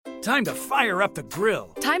Time to fire up the grill.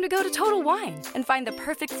 Time to go to Total Wine and find the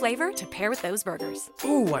perfect flavor to pair with those burgers.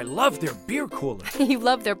 Ooh, I love their beer cooler. You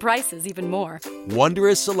love their prices even more.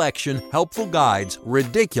 Wondrous selection, helpful guides,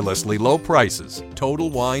 ridiculously low prices. Total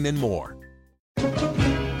Wine and more.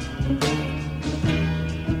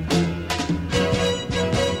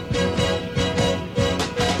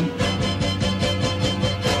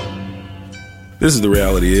 This is The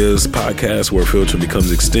Reality Is podcast where filter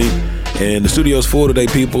becomes extinct. And the studio's full today,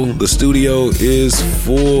 people. The studio is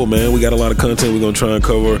full, man. We got a lot of content we're going to try and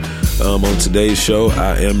cover on today's show.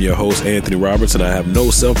 I am your host, Anthony Roberts, and I have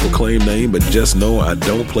no self-proclaimed name, but just know I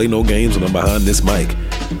don't play no games when I'm behind this mic.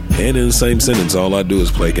 And in the same sentence, all I do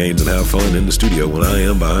is play games and have fun in the studio when I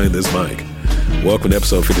am behind this mic. Welcome to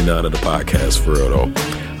episode 59 of the podcast, for real though.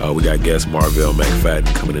 We got guest Marvell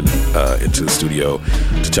McFadden coming in into the studio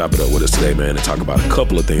to chop it up with us today, man, and talk about a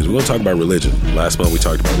couple of things. We're going to talk about religion. Last month we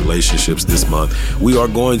talked about relationships. This month we are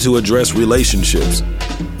going to address relationships.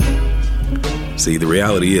 See, the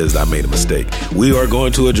reality is I made a mistake. We are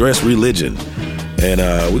going to address religion. And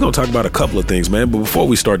we're going to talk about a couple of things, man. But before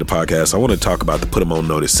we start the podcast, I want to talk about the Put 'em on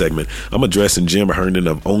Notice segment. I'm addressing Jim Herndon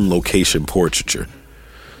of On Location Portraiture.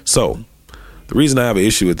 So, the reason I have an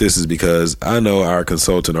issue with this is because I know our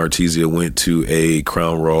consultant Artesia went to a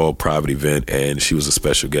Crown Royal private event, and she was a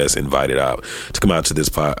special guest invited out to come out to this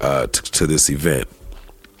to this event.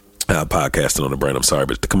 Podcasting on the brand, I'm sorry,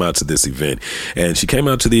 but to come out to this event. And she came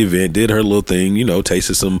out to the event, did her little thing, you know,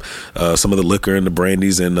 tasted some of the liquor and the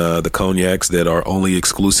brandies and the cognacs that are only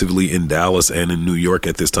exclusively in Dallas and in New York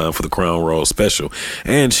at this time for the Crown Royal special.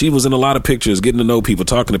 And she was in a lot of pictures, getting to know people,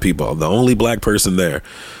 talking to people, the only black person there.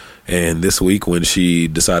 And this week, when she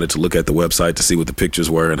decided to look at the website to see what the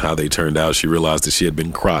pictures were and how they turned out, she realized that she had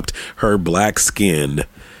been cropped. Her black skin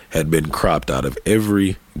had been cropped out of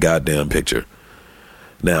every goddamn picture.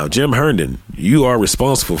 Now, Jim Herndon, you are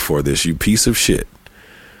responsible for this, you piece of shit.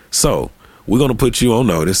 So, we're going to put you on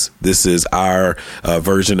notice. This is our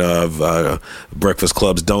version of Breakfast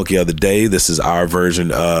Club's Donkey of the Day. This is our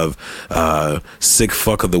version of Sick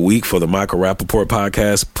Fuck of the Week for the Michael Rappaport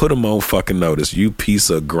podcast. Put them on fucking notice. You piece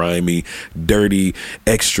of grimy, dirty,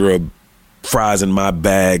 extra fries in my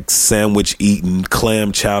bag, sandwich eating,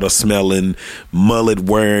 clam chowder smelling, mullet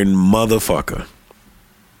wearing motherfucker.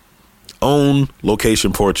 On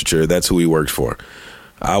Location Portraiture. That's who he works for.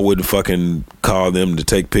 I wouldn't fucking call them to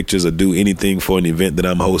take pictures or do anything for an event that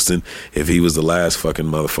I'm hosting if he was the last fucking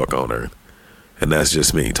motherfucker on earth. And that's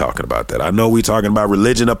just me talking about that. I know we talking about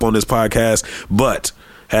religion up on this podcast, but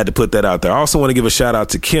had to put that out there. I also want to give a shout out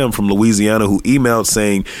to Kim from Louisiana, who emailed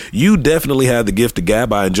saying, "You definitely have the gift of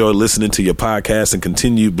gab. I enjoy listening to your podcast, and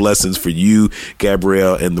continued blessings for you,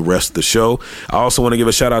 Gabrielle, and the rest of the show." I also want to give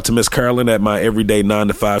a shout out to Miss Carolyn at my everyday 9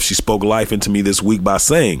 to 5. She spoke life into me this week by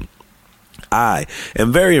saying, "I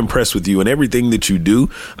am very impressed with you and everything that you do.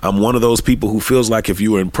 I'm one of those people who feels like if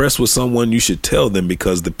you are impressed with someone, you should tell them,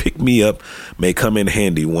 because the pick me up may come in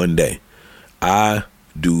handy one day." I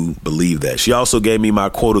do believe that. She also gave me my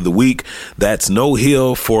quote of the week. "That's no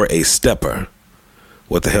hill for a stepper."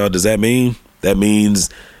 What the hell does that mean? That means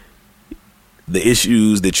the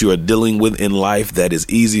issues that you are dealing with in life, that is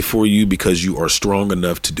easy for you because you are strong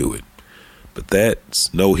enough to do it. But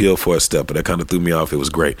that's no hill for a stepper. That kind of threw me off. It was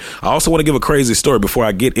great. I also want to give a crazy story before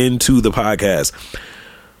I get into the podcast.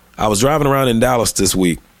 I was driving around in Dallas this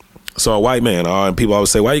week. Saw a white man, and people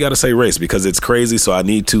always say, "Why you got to say race?" Because it's crazy, so I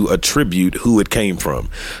need to attribute who it came from.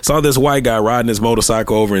 Saw this white guy riding his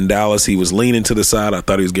motorcycle over in Dallas. He was leaning to the side. I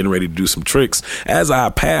thought he was getting ready to do some tricks. As I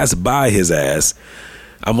passed by his ass,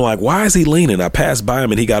 I'm like, why is he leaning? I passed by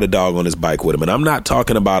him and he got a dog on his bike with him. And I'm not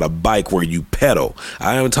talking about a bike where you pedal.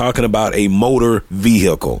 I am talking about a motor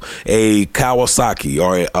vehicle, a Kawasaki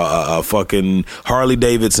or a fucking Harley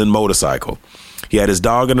Davidson motorcycle. He had his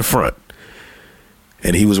dog in the front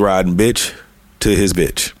and he was riding bitch to his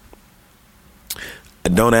bitch.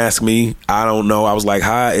 Don't ask me. I don't know. I was like,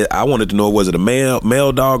 hi. I wanted to know, was it a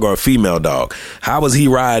male dog or a female dog? How was he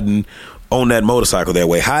riding on that motorcycle that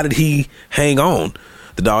way? How did he hang on?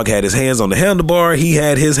 The dog had his hands on the handlebar. He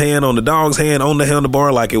had his hand on the dog's hand on the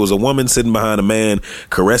handlebar, like it was a woman sitting behind a man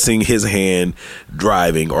caressing his hand,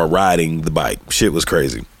 driving or riding the bike. Shit was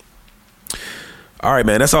crazy. All right,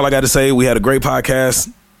 man. That's all I got to say. We had a great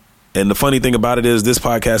podcast. And the funny thing about it is this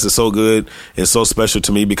podcast is so good and so special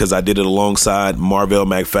to me because I did it alongside Marvell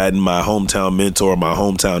McFadden, my hometown mentor, my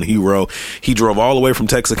hometown hero. He drove all the way from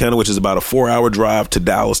Texarkana, which is about a 4-hour drive, to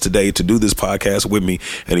Dallas today to do this podcast with me.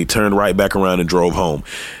 And he turned right back around and drove home.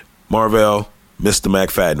 Marvell, Mr.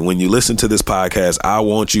 McFadden, when you listen to this podcast, I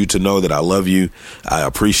want you to know that I love you. I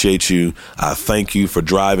appreciate you. I thank you for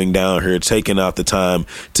driving down here, taking out the time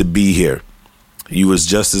to be here. You was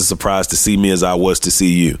just as surprised to see me as I was to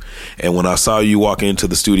see you. And when I saw you walk into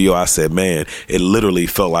the studio, I said, man, it literally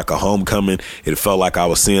felt like a homecoming. It felt like I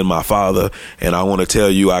was seeing my father. And I want to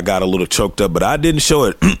tell you, I got a little choked up, but I didn't show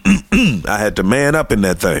it. I had to man up in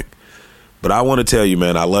that thing. But I want to tell you,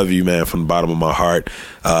 man, I love you, man, from the bottom of my heart.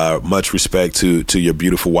 Much respect to your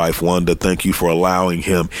beautiful wife, Wanda. Thank you for allowing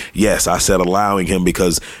him. Yes, I said allowing him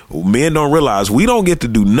because men don't realize we don't get to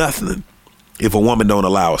do nothing if a woman don't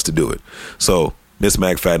allow us to do it. So, Miss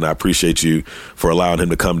McFadden, I appreciate you for allowing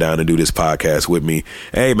him to come down and do this podcast with me.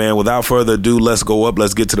 Hey, man, without further ado, let's go up.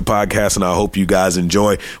 Let's get to the podcast, and I hope you guys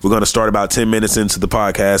enjoy. We're going to start about 10 minutes into the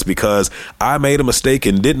podcast because I made a mistake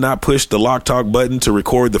and did not push the Lock Talk button to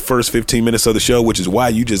record the first 15 minutes of the show, which is why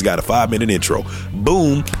you just got a 5-minute intro.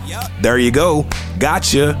 Boom. There you go.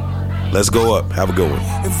 Gotcha. Let's go up. Have a good one.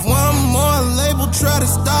 If one more label try to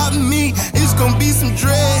stop me, it's gonna be some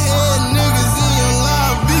dreadhead niggas in your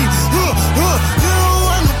lobby. You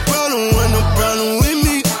don't want no problem with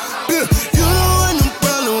me. You don't want no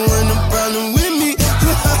problem with me.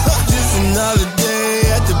 Just another day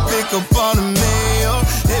at the pick up on the mail.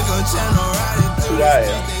 They gon' channel right into who I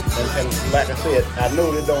am. And like I said, I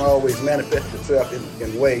know it don't always manifest itself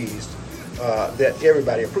in ways that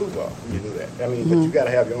everybody approve of when you do that. I mean, but you got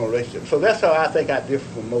to have your own relationship. So that's how I think I differ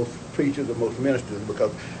from most preachers or most ministers,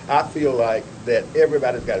 because I feel like that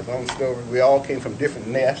everybody's got his own story. We all came from different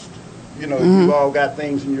nests. You know, you've all got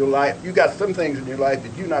things in your life. You got some things in your life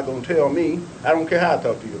that you're not going to tell me. I don't care how I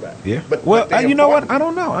talk to you about it. Yeah. But you know what? I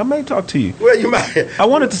don't know. I may talk to you. Well, you might. I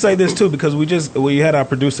wanted to say this, too, because we had our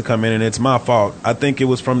producer come in, and it's my fault. I think it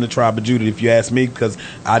was from the Tribe of Judah, if you ask me, because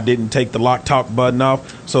I didn't take the Lock Talk button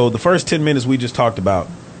off. So the first 10 minutes we just talked about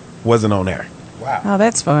wasn't on there. Wow. Oh,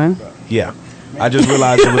 that's fun. Yeah. I just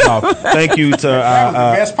realized it was off. Thank you to that was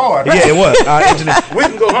the best part. Yeah, it was. Our engineer. We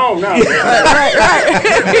can go home now. Right.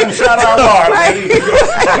 Shut our bar.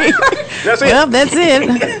 That's it. Well, that's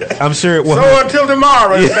it. I'm sure it was. So until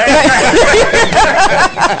tomorrow.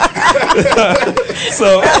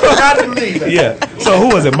 So Not to leave. yeah. So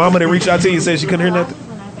who was it? Mama that reached out to you and said she couldn't hear nothing?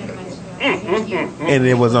 And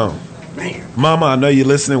it was on. Man. Mama, I know you're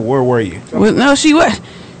listening. Where were you? Well, no, she was.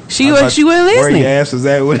 She wasn't Where listening. your ass was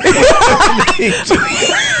at?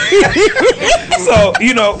 So,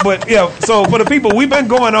 you know, but yeah, so for the people, we've been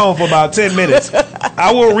going on for about 10 minutes.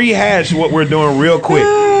 I will rehash what we're doing real quick.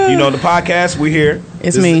 You know, the podcast, we're here.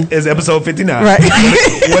 It's me. It's episode 59. Right.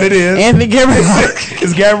 What it is. Anthony Gabriel.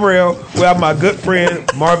 It's Gabriel. We have my good friend,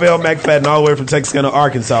 Marvell McFadden, all the way from Texarkana,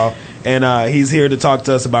 Arkansas. And he's here to talk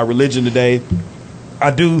to us about religion today.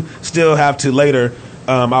 I do still have to later.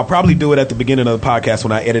 I'll probably do it at the beginning of the podcast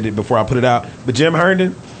when I edit it before I put it out. But Jim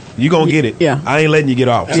Herndon, you gonna get it. Yeah. I ain't letting you get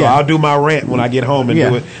off. So Yeah. I'll do my rant when I get home and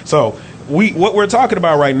do it. So what we're talking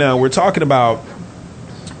about right now, we're talking about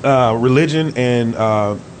religion, and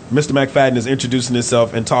Mr. McFadden is introducing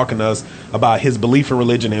himself and talking to us about his belief in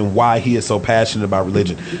religion and why he is so passionate about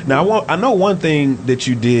religion. Now, I know one thing that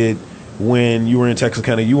you did when you were in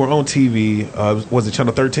Texarkana. You were on TV. Was it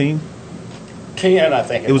Channel 13? 10, I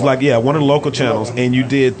think. It was like, one of the local channels, and you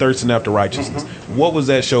did Thirsting After Righteousness. What was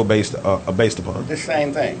that show based upon? The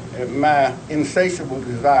same thing. My insatiable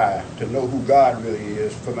desire to know who God really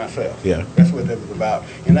is for myself. Yeah. That's what that was about.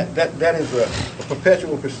 And that is a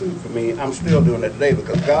perpetual pursuit for me. I'm still doing that today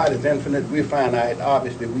because God is infinite. We're finite.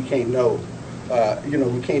 Obviously, we can't know.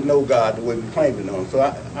 We can't know God the way we claim to know Him. So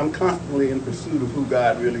I'm constantly in pursuit of who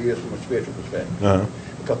God really is from a spiritual perspective. Uh-huh.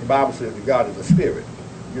 Because the Bible says that God is a spirit.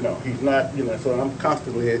 You know, He's not, so I'm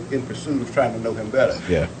constantly in pursuit of trying to know Him better.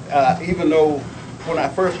 Yeah. Even though when I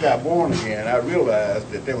first got born again, I realized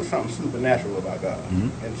that there was something supernatural about God.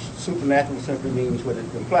 Mm-hmm. And supernatural simply means what it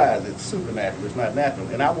implies. It's supernatural. It's not natural.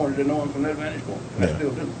 And I wanted to know Him from that vantage point. And I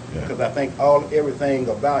still do. Yeah. Because I think everything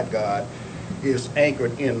about God is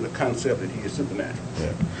anchored in the concept that He is supernatural.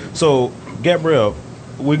 Yeah. So, Gabriel,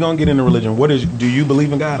 we're going to get into religion. Do you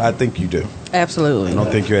believe in God? I think you do. Absolutely. I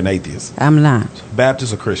don't think you're an atheist. I'm not.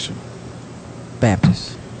 Baptist or Christian?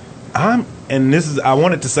 Baptist. I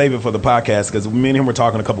wanted to save it for the podcast because me and him were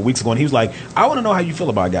talking a couple weeks ago, and he was like, I want to know how you feel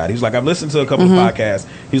about God. He was like, I've listened to a couple of podcasts.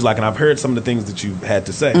 He was like, and I've heard some of the things that you had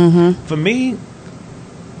to say. For me,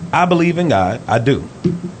 I believe in God. I do.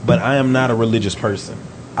 But I am not a religious person.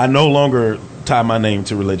 I no longer tie my name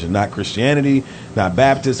to religion, not Christianity, not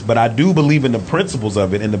Baptist, but I do believe in the principles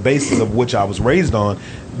of it and the basis of which I was raised on,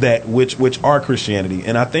 that which are Christianity.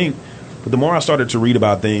 And I think the more I started to read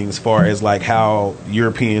about things as far as like how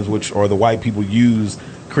Europeans, which are the white people, use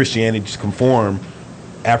Christianity to conform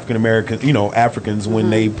African Americans, Africans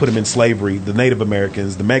when they put them in slavery, the Native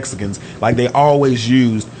Americans, the Mexicans, like they always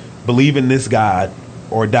used believe in this God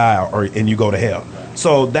or die and you go to hell.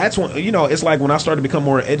 So that's when, it's like when I started to become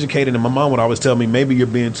more educated, and my mom would always tell me, maybe you're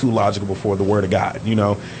being too logical before the word of God,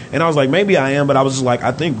 And I was like, maybe I am, but I was just like,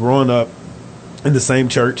 I think growing up in the same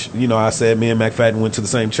church, I said me and McFadden went to the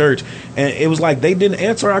same church, and it was like they didn't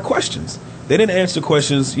answer our questions. They didn't answer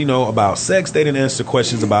questions, about sex. They didn't answer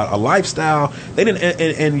questions about a lifestyle. They didn't,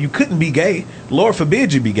 and you couldn't be gay. Lord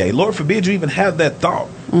forbid you be gay. Lord forbid you even have that thought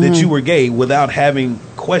that you were gay without having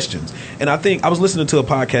questions. And I think I was listening to a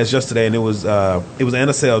podcast yesterday, and it was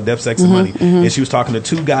Anna Sell, Death, Sex, and Money, and she was talking to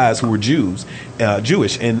two guys who were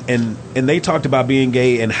Jewish, and they talked about being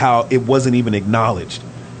gay and how it wasn't even acknowledged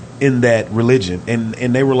in that religion, and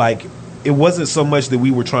they were like, it wasn't so much that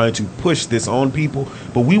we were trying to push this on people,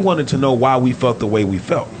 but we wanted to know why we felt the way we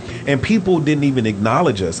felt. And people didn't even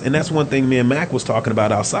acknowledge us. And that's one thing me and Mac was talking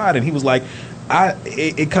about outside. And he was like,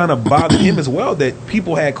 it kind of bothered him as well that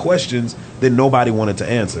people had questions that nobody wanted to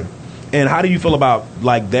answer. And how do you feel about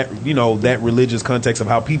like that, that religious context of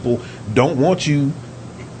how people don't want you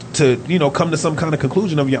to, come to some kind of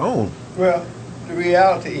conclusion of your own? Well, the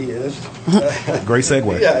reality is... Great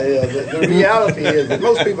segue. Yeah. The reality is that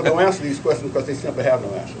most people don't answer these questions because they simply have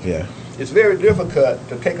no answers. Yeah. It's very difficult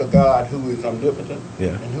to take a God who is omnipotent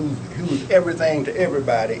and who's everything to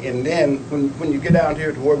everybody, and then when you get down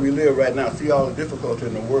here to where we live right now, see all the difficulty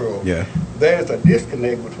in the world, there's a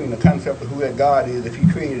disconnect between the concept of who that God is, if he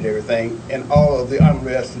created everything, and all of the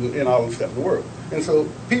unrest and all the stuff in the world. And so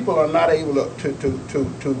people are not able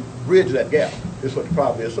to bridge that gap, is what the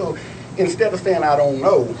problem is. So instead of saying, I don't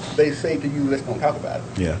know, they say to you, let's go and talk about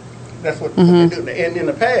it. Yeah. That's what they do. And in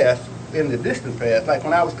the past, in the distant past, like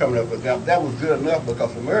when I was coming up with them, that was good enough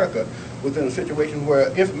because America was in a situation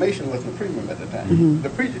where information wasn't a premium at the time. The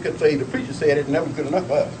preacher could say, the preacher said it, and that was good enough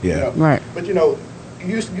for us. Yeah. Right. But you go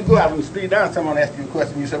out on the street now, someone asks you a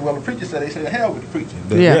question, you say, well, the preacher said, they said, hell with the preacher.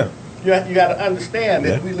 Yeah. You got to understand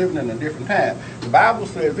that we're living in a different time. The Bible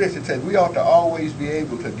says this, it says we ought to always be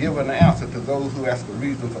able to give an answer to those who ask the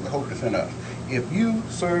reason for the hope that's in us. If you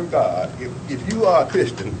serve God, if you are a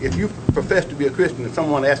Christian, if you profess to be a Christian and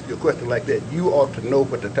someone asks you a question like that, you ought to know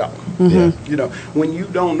what to tell them. When you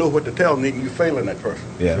don't know what to tell them, you're failing that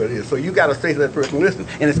person. So you got to say to that person, listen,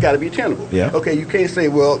 and it's got to be attainable. Okay, you can't say,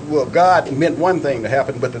 well, God meant one thing to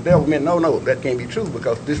happen, but the devil meant no, that can't be true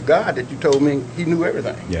because this God that you told me, he knew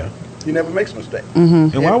everything. He never makes a mistake.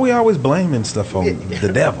 And why are we always blaming stuff on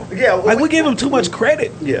the devil? Like we give him too much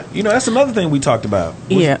credit. That's another thing we talked about.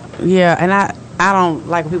 And I don't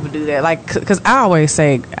like when people do that. Like, because I always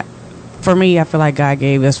say, for me, I feel like God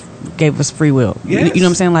gave us free will. You know what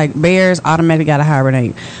I'm saying? Like bears automatically got to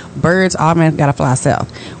hibernate, birds automatically got to fly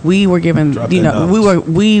south. We were given,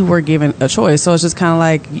 we were given a choice. So it's just kind of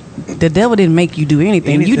like the devil didn't make you do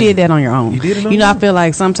anything. You did that on your own. You did it on your own. I feel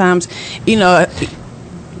like sometimes,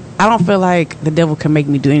 I don't feel like the devil can make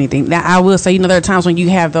me do anything. Now, I will say, there are times when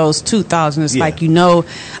you have those two thoughts, and it's like, I know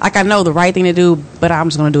the right thing to do, but I'm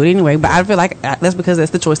just going to do it anyway. But I feel like that's because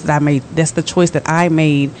that's the choice that I made. That's the choice that I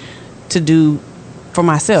made to do for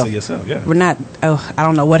myself. To yourself, yeah. We're not, I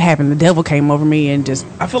don't know what happened. The devil came over me and just...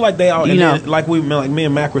 I feel like they all, like me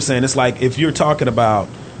and Mac were saying, it's like if you're talking about,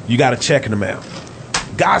 you got a check in the mail.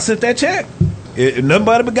 God sent that check. Nothing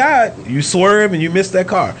but a God. You swerve and you miss that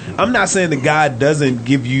car. I'm not saying that God doesn't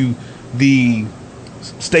give you the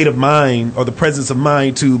state of mind or the presence of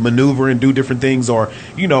mind to maneuver and do different things, or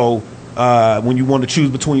when you want to choose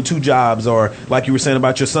between two jobs, or like you were saying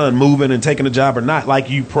about your son moving and taking a job or not, like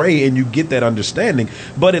you pray and you get that understanding.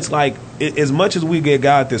 But it's like, as much as we give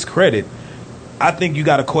God this credit, I think you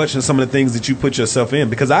got to question some of the things that you put yourself in,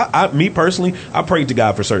 because me personally, I prayed to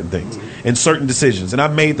God for certain things and certain decisions, and I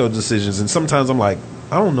made those decisions, and sometimes I'm like,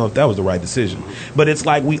 I don't know if that was the right decision. But it's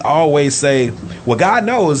like we always say, well, God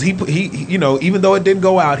knows, he even though it didn't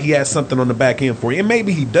go out, he has something on the back end for you, and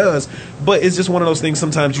maybe he does, but it's just one of those things.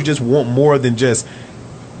 Sometimes you just want more than just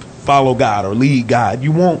follow God or lead God.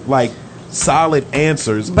 You want like solid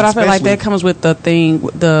answers. But I feel like that comes with the thing,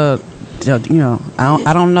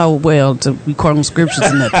 I don't know well to be quoting scriptures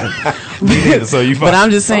and nothing. So you. But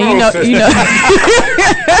I'm just saying, Let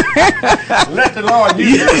the Lord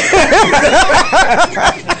use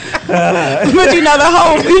But the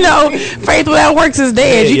whole, faith without works is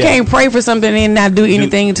dead. You can't pray for something and not do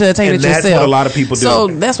anything to attain it yourself. That's what a lot of people do. So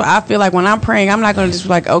that's why I feel like when I'm praying, I'm not going to just be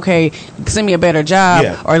like, okay, send me a better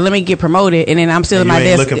job or let me get promoted, and then I'm still at my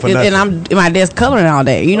desk and I'm in my desk coloring all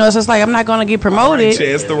day. It's just like I'm not going to get promoted.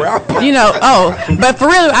 Chance the route. But for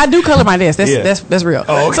real, I do color my desk. That's real.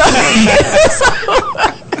 Oh, okay.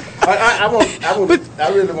 I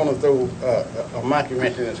really want to throw a monkey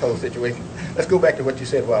wrench in this whole situation. Let's go back to what you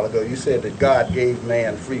said a while ago. You said that God gave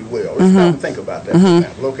man free will. Let's stop and think about that for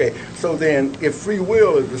example. Okay, so then if free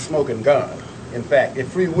will is the smoking gun, in fact, if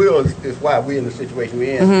free will is why we're in the situation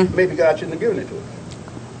we're in, maybe God shouldn't have given it to us.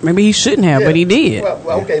 Maybe he shouldn't have, but he did.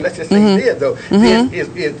 Well, okay, let's just say he did, though. Then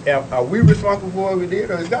are we responsible for what we did,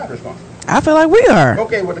 or is God responsible? I feel like we are.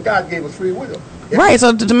 Okay, well, God gave us free will. Right,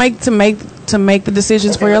 so to make the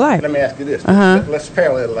decisions for your life. Let me ask you this. Let's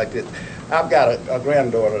parallel it like this. I've got a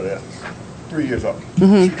granddaughter that's 3 years old.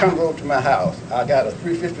 She comes over to my house. I got a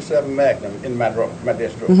 .357 Magnum in my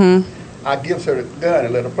desk drawer. I gives her the gun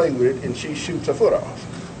and let her play with it, and she shoots her foot off.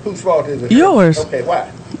 Whose fault is it? Yours. Okay,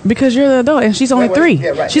 why? Because you're the adult, and she's only 3. Yeah,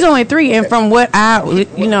 right. She's only 3, and from what I,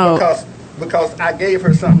 Because I gave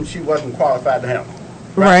her something she wasn't qualified to handle.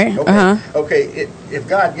 Right. Okay. Okay. If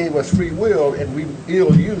God gave us free will and we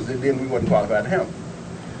ill used it, then we wasn't qualified to handle.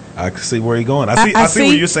 I can see where you're going. I see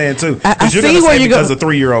what you're saying too. Because you're see going to where say you because go. a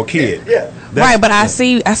 3-year-old kid. Yeah. Right, but I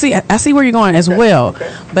see where you're going as well.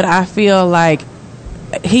 Okay. But I feel like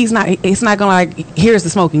it's not gonna like, here's the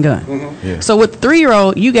smoking gun. Yeah. So with the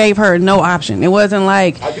 3-year-old, you gave her no option. It wasn't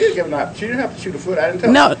like, I did give her an option. She didn't have to shoot a foot. I didn't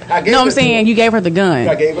tell no, her. I gave her I'm saying you gave her the gun.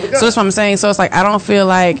 I gave her the gun. So that's what I'm saying. So it's like, I don't feel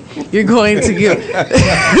like you're going to give.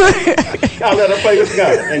 I let her play with the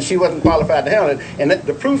gun, and she wasn't qualified to handle it. And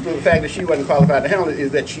the proof of the fact that she wasn't qualified to handle it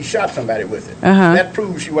is that she shot somebody with it. That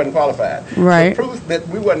proves she wasn't qualified. Right. The proof that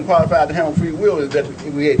we wasn't qualified to handle free will is that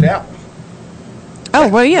we ate the apple. Oh,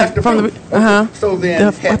 well, yeah. That's the From proof. the So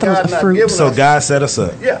then, had God not given So us, God set us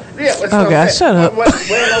up. yeah. That's Oh, God, shut up.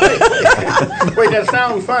 Wait, that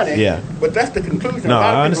sounds funny. Yeah. But that's the conclusion No, a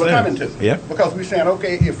lot I of people are coming understand. to. Yeah. Because we're saying,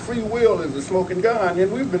 okay, if free will is a smoking gun,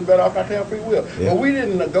 then we've been better off not to have free will. Yeah. Well, we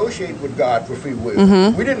didn't negotiate with God for free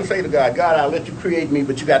will. We didn't say to God, I'll let you create me,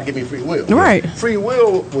 but you got to give me free will. Right. Free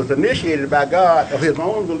will was initiated by God of his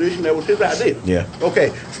own volition. That was his idea. Yeah.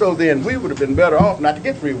 Okay, so then we would have been better off not to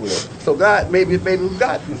get free will. So God, maybe it was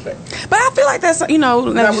God's mistake. But I feel like that's, Now,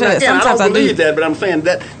 sometimes I don't I believe do. that, but I'm saying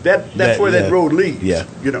that's where that road leads. Yeah.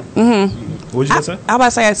 You know. What you say? I about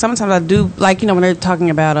to say sometimes I do, like, when they're talking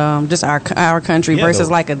about just our country versus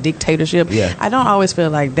though. like a dictatorship. Yeah. I don't always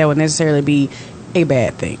feel like that would necessarily be a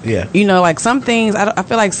bad thing. Yeah. Like some things, I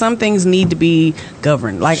feel like some things need to be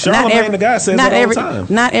governed. Like Charlamagne the guy says that all the time.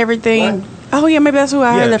 Not everything. What? Oh yeah, maybe that's who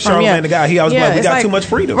I heard that from. Charlamagne the guy, he always like, we it's got too much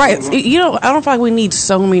freedom. Right. I don't feel like we need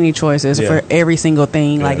so many choices for every single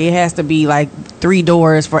thing. Like it has to be like 3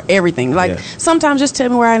 doors for everything. Like sometimes just tell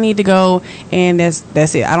me where I need to go, and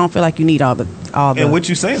that's it. I don't feel like you need all the. And what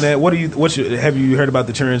you saying that? Have you heard about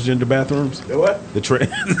the transgender bathrooms? The what? The trash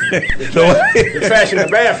in the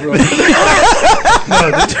bathroom.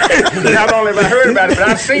 Not only have I heard about it, but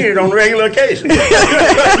I've seen it on regular occasion.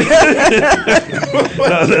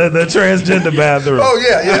 the transgender bathroom. Oh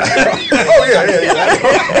yeah.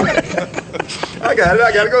 I got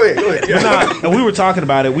it. Go ahead. But and we were talking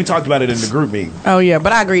about it. We talked about it in the group meeting. Oh yeah,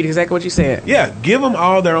 but I agreed exactly what you said. Yeah, give them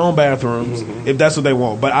all their own bathrooms if that's what they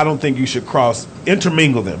want. But I don't think you should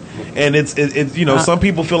intermingle them. And it's some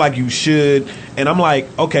people feel like you should, and I'm like,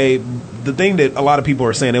 okay. The thing that a lot of people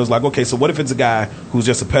are saying, it was like, okay, so what if it's a guy who's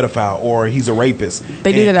just a pedophile or he's a rapist?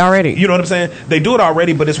 They do that already. You know what I'm saying? They do it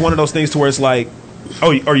already, but it's one of those things to where it's like,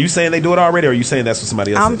 oh, are you saying they do it already, or are you saying that's what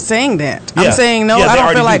somebody else I'm said? saying that. Yeah. I'm saying no. Yeah, I they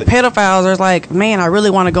don't feel already like pedophiles are like, man, I really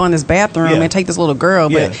want to go in this bathroom and take this little girl,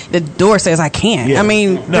 but the door says I can't. Yeah. I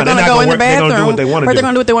mean, No, they're going to go in the bathroom, they're gonna do what they wanna but they're do.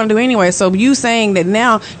 going to do what they want to do anyway. So you saying that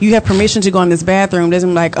now you have permission to go in this bathroom doesn't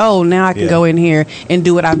mean like, oh, now I can go in here and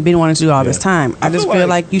do what I've been wanting to do all this time. I just feel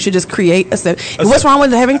like you should just create what's wrong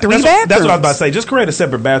with having 3 bathrooms? That's what I was about to say. Just create a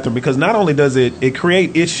separate bathroom, because not only does it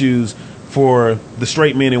create issues for the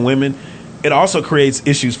straight men and women, it also creates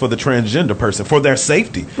issues for the transgender person, for their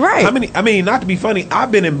safety. Right. I mean, not to be funny,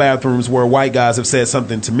 I've been in bathrooms where white guys have said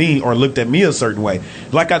something to me or looked at me a certain way.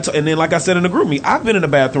 And then like I said in the group meeting, I've been in a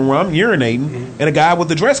bathroom where I'm urinating and a guy with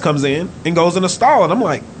the dress comes in and goes in a stall, and I'm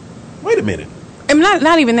like, wait a minute. And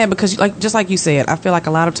not even that, because just like you said, I feel like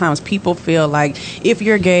a lot of times people feel like if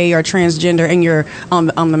you're gay or transgender and you're on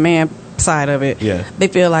the man side of it, they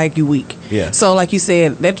feel like you weak. Yeah. So like you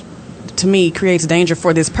said, that to me creates danger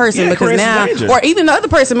for this person, Yeah, because now, danger. or even the other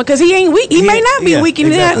person, because he ain't weak, he may not be weak, and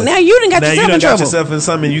exactly. now you done got yourself in trouble. Yourself in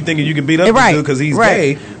something, you thinking you can beat up Right, the dude because he's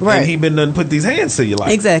right, gay, right. and he been done put these hands to you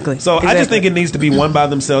like Exactly. So I Exactly. just think it needs to be one by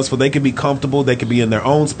themselves, where they can be comfortable, they can be in their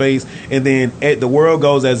own space, and then the world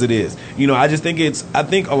goes as it is. I just think I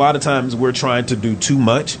think a lot of times we're trying to do too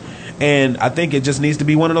much. And I think it just needs to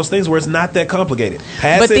be one of those things where it's not that complicated.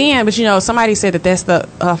 Somebody said that's the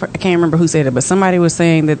I can't remember who said it, but somebody was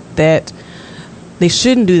saying that they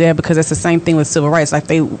shouldn't do that because it's the same thing with civil rights. Like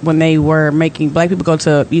when they were making black people go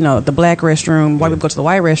to the black restroom, white people go to the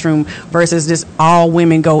white restroom, versus just all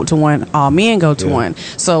women go to one, all men go to one.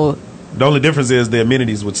 So The only difference is the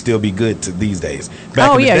amenities would still be good to these days.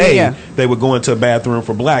 Back in the day, they would go into a bathroom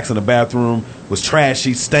for blacks, and the bathroom was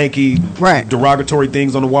trashy, stanky, derogatory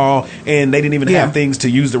things on the wall, and they didn't even have things to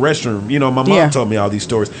use the restroom. You know, my mom told me all these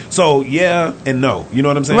stories. So, yeah and no. You know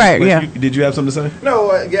what I'm saying? Right, but did you have something to say?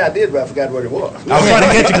 No, yeah, I did, but I forgot what it was. I was trying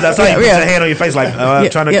to get you because I saw you put your hand on your face like,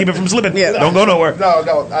 trying to keep it from slipping. Don't go nowhere. No,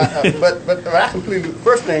 but I completely,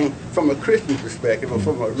 first thing, from a Christian perspective or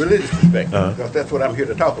from a religious perspective, because that's what I'm here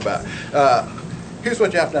to talk about. Here's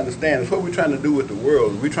what you have to understand, is what we're trying to do with the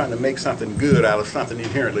world. We're trying to make something good out of something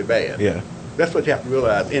inherently bad. Yeah. That's what you have to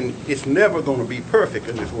realize. And it's never going to be perfect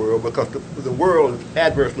in this world because the world is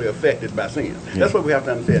adversely affected by sin. Yeah. That's what we have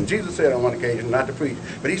to understand. Jesus said on one occasion, not to preach,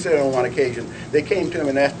 but he said on one occasion, they came to him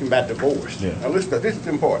and asked him about divorce. Yeah. Now listen, this is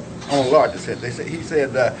important on a larger sense. He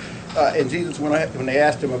said, and Jesus, when they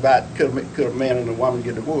asked him about could a man and a woman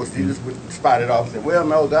get divorced, Jesus would spot it off and say, well,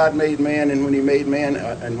 no, God made man, and when he made man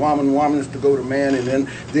and woman is to go to man, and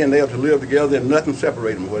then they are to live together, and nothing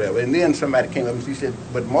separate them or whatever. And then somebody came up and he said,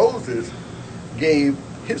 but Moses gave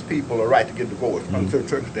his people a right to get divorced under certain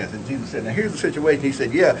circumstances. And Jesus said, now here's the situation. He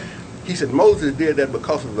said, he said, Moses did that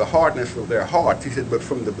because of the hardness of their hearts. He said, but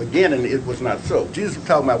from the beginning, it was not so. Jesus was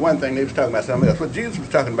talking about one thing, they was talking about something else. What Jesus was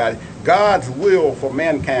talking about, God's will for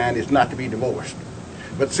mankind is not to be divorced.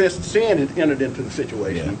 But since sin has entered into the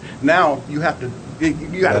situation, now you have to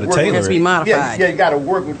got to work. It has to be modified. Yeah, you got to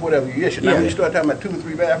work with whatever you issue. Now, when you start talking about 2 or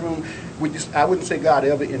 3 bathrooms, I wouldn't say God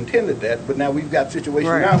ever intended that, but now we've got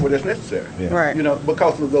situations now where that's necessary. Yeah. Right. You know,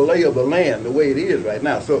 because of the lay of the land, the way it is right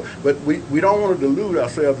now. So, but we don't want to delude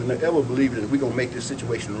ourselves and ever believe that we're going to make this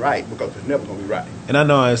situation right, because it's never going to be right. And I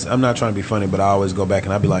know I'm not trying to be funny, but I always go back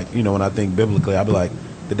and I'd be like, you know, when I think biblically, I'd be like,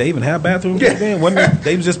 did they even have bathrooms back then?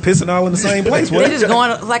 They was just pissing all in the same place. They just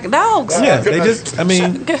going like dogs. Yeah, they just. I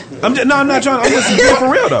mean, I'm not trying. I'm just being for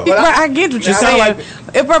real though. I get what you're saying. Like,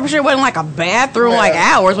 it probably sure wasn't like a bathroom like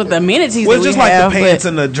ours with the amenities. Well, it's just like the pants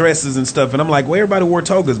and the dresses and stuff. And I'm like, well, everybody wore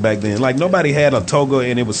togas back then. Like nobody had a toga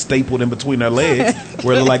and it was stapled in between their legs,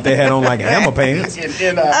 where it looked like they had on like hammer pants.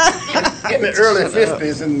 In the early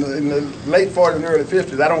 50s, in the late 40s and early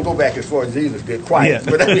 50s, I don't go back as far as Jesus did quite,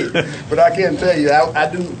 but I can tell you,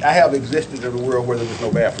 I have existed in a world where there was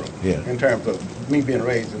no bathroom in terms of me being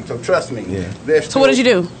raised, and so trust me. Yeah. So what did you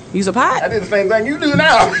do? Use a pot? I did the same thing you do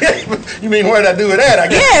now. You mean where did I do it at? I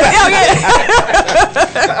guess.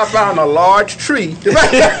 I found a large tree. I'm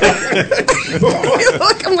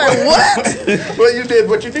like, what? Well, you did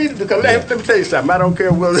what you needed to. Because let me tell you something. I don't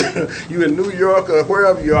care whether you're in New York or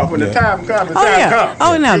wherever you are. When the time comes, the time comes.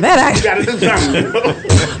 Oh, now that actually. You got to do something.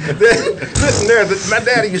 Listen, my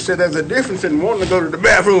daddy used to say there's a difference in wanting to go to the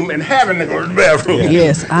bathroom and having to go to the bathroom. Yeah.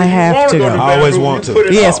 Yes, I have to. I always want to.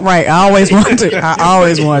 Yes, right. I always want to. I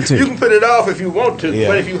always want to. You can put it off if you want to,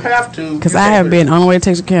 but if you have to. Because I have been on the way to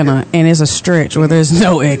Texarkana, and it's a stretch where there's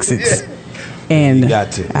no exits. And you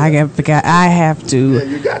got to. I have to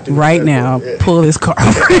right now pull this car.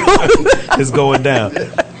 It's going down.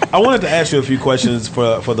 I wanted to ask you a few questions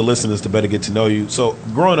for the listeners to better get to know you. So,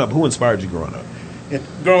 growing up, who inspired you growing up?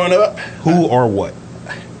 Growing up? Who or what?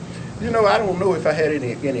 You know, I don't know if I had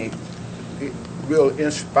any real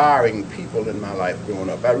inspiring people in my life growing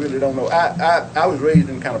up. I really don't know. I was raised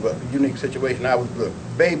in kind of a unique situation. I was the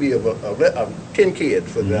baby of 10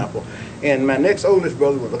 kids, for example. And my next oldest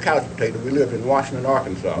brother was a couch potato. We lived in Washington,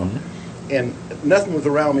 Arkansas. And nothing was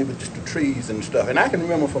around me but just the trees and stuff. And I can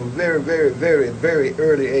remember from a very, very, very, very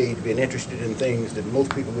early age being interested in things that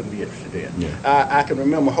most people wouldn't be interested in. Yeah. I can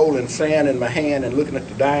remember holding sand in my hand and looking at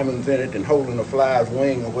the diamonds in it and holding a fly's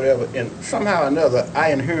wing or whatever. And somehow or another,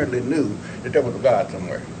 I inherently knew that there was a God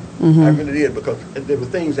somewhere. I really did, because there were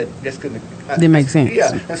things that just couldn't. Didn't make sense.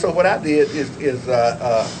 Yeah. And so what I did is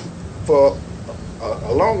for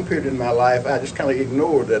a long period in my life, I just kind of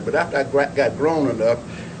ignored that. But after I got grown enough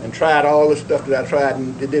and tried all the stuff that I tried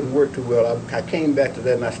and it didn't work too well, I came back to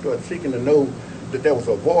that and I started seeking to know that there was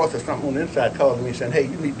a voice or something on the inside calling me saying, hey,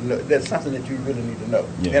 you need to know, there's something that you really need to know.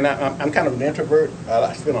 Yeah. And I'm kind of an introvert.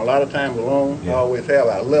 I spend a lot of time alone. I always have.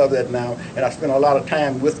 I love that now. And I spend a lot of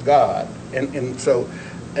time with God. And so,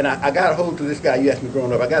 I got a hold to this guy, you asked me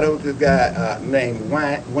growing up, I got a hold to this guy named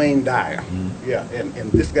Wayne Dyer. Yeah,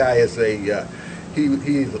 and this guy is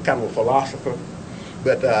he's a kind of a philosopher,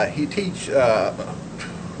 but he teach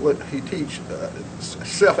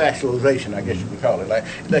self-actualization, I guess you could call it, like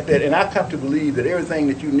that. And I come to believe that everything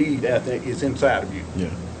that you need, I think, is inside of you. Yeah.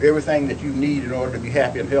 Everything that you need in order to be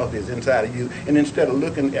happy and healthy is inside of you. And instead of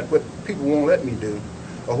looking at what people won't let me do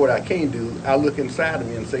or what I can't do, I look inside of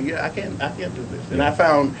me and say, yeah, I can do this. And I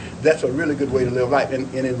found that's a really good way to live life.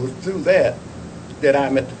 And it was through that that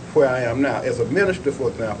I'm at where I am now. As a minister, for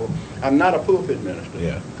example, I'm not a pulpit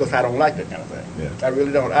minister because I don't like that kind of thing. I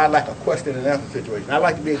really don't. I like a question and answer situation. I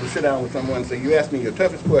like to be able to sit down with someone and say, you ask me your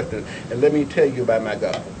toughest question, and let me tell you about my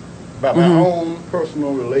God. About my own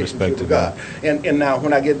personal relationship with God. And now,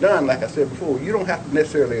 when I get done, like I said before, you don't have to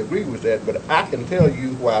necessarily agree with that, but I can tell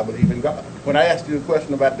you why I believe in God. When I asked you the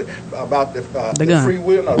question about the free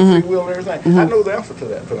will, free will and everything, I know the answer to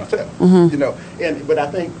that for myself. You know, but I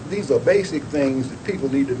think these are basic things that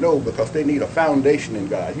people need to know because they need a foundation in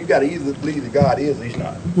God. You got to either believe that God is or He's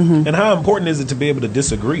not. And how important is it to be able to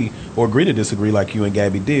disagree or agree to disagree like you and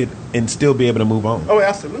Gabby did and still be able to move on? Oh,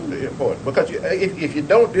 absolutely important. Because if you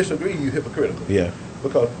don't disagree, you're hypocritical. Yeah.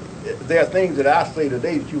 Because there are things that I say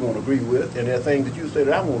today that you won't agree with, and there are things that you say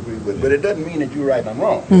that I won't agree with. But it doesn't mean that you're right and I'm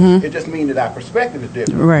wrong. It just means that our perspective is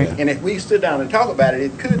different. Right. And if we sit down and talk about it,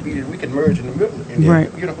 it could be that we can merge in the middle. And right.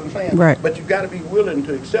 You know what I'm saying? Right. But you got to be willing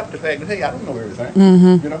to accept the fact that, hey, I don't know everything.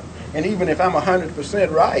 You know. And even if I'm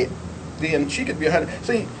 100% right, then she could be 100.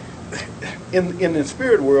 See, in the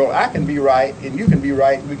spirit world, I can be right and you can be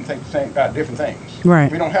right. We can think the same different things. Right.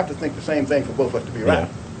 We don't have to think the same thing for both of us to be right.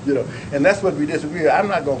 You know, and that's what we disagree. I'm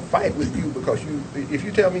not going to fight with you because if you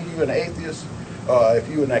tell me you're an atheist, if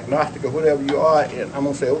you're an agnostic or whatever you are, and I'm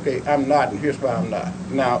going to say, okay, I'm not, and here's why I'm not.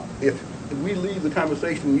 Now, if we leave the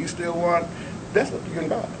conversation and you still want, that's up to you and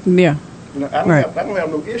God. Yeah. You know, I don't have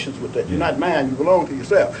no issues with that. You're not mine. You belong to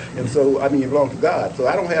yourself. And so, I mean, you belong to God. So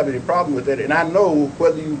I don't have any problem with that. And I know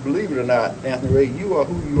whether you believe it or not, Anthony Ray, you are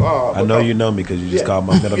who you are. I know you know me because you just called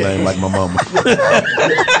my middle name like my mama.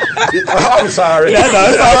 I'm sorry. Yeah, no,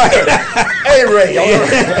 it's all right. Hey, Ray.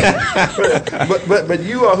 But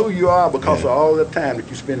you are who you are because of all the time that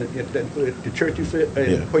you spend at the church you sit,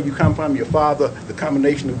 where you come from, your father, the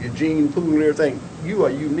combination of your gene pool and everything. You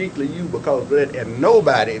are uniquely you because of that, and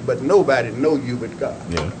nobody know you but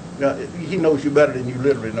God. Yeah. Now, He knows you better than you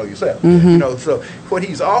literally know yourself. You know, so what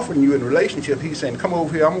He's offering you in relationship, He's saying, come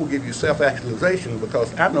over here, I'm going to give you self-actualization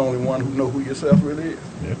because I'm the only one who know who yourself really is.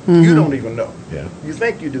 You don't even know. You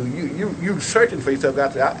think you do. You searching for yourself.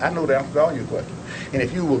 God said, I know the answer to all your questions. And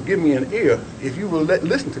if you will give me an ear, if you will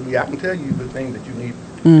listen to me, I can tell you the things that you need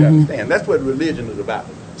to understand. That's what religion is about.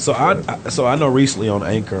 So I know recently on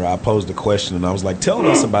Anchor I posed a question and I was like, tell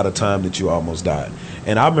us about a time that you almost died.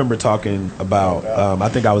 And I remember talking about I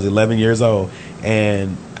think I was 11 years old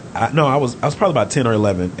and I was probably about 10 or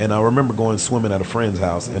 11 and I remember going swimming at a friend's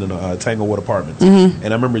house in Tanglewood Apartments. And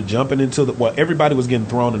I remember jumping into everybody was getting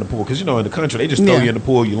thrown in the pool because you know in the country they just throw you in the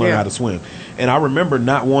pool, you learn how to swim. And I remember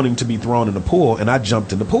not wanting to be thrown in the pool and I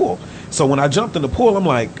jumped in the pool. So when I jumped in the pool, I'm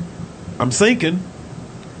like, I'm sinking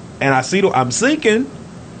and I see I'm sinking.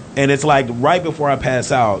 And it's like right before I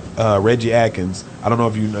pass out, Reggie Atkins, I don't know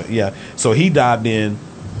if you know, so he dived in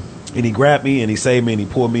and he grabbed me and he saved me and he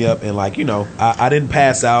pulled me up and like, you know, I didn't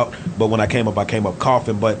pass out, but when I came up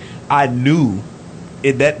coughing, but I knew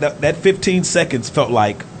that 15 seconds felt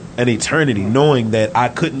like an eternity knowing that I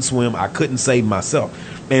couldn't swim, I couldn't save myself.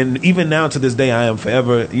 And even now to this day, I am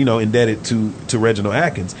forever, you know, indebted to Reginald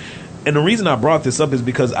Atkins. And the reason I brought this up is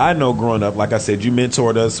because I know growing up, like I said, you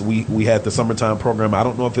mentored us. We had the summertime program. I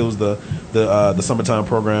don't know if it was the summertime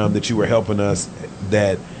program that you were helping us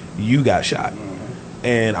that you got shot.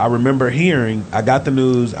 And I remember I got the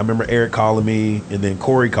news. I remember Eric calling me and then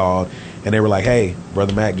Corey called and they were like, hey,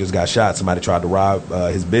 Brother Mac just got shot. Somebody tried to rob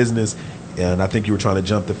his business and I think you were trying to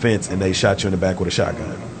jump the fence and they shot you in the back with a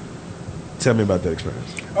shotgun. Tell me about that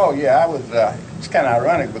experience. Oh, yeah, I was, it's kind of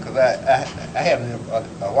ironic because I had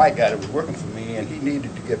a white guy that was working for me and he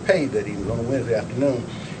needed to get paid that evening on a Wednesday afternoon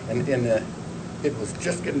and it was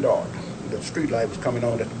just getting dark. The street light was coming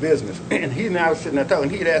on at the business. And he and I was sitting there talking.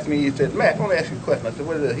 He had asked me, he said, Matt, I want to ask you a question. I said,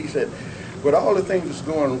 what is it? He said, with all the things that's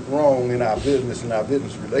going wrong in our business and our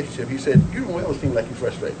business relationship, he said, you don't ever seem like you're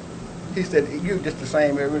frustrated. He said, you're just the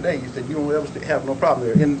same every day. He said, you don't ever have no problem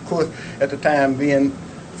there. And, of course, at the time, being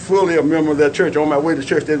fully a member of that church, on my way to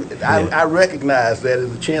church, I recognized that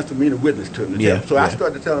as a chance for me to witness to him. So I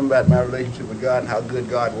started to tell him about my relationship with God and how good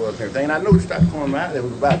God was and everything. And I noticed I was going around, there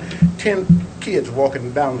was about 10 kids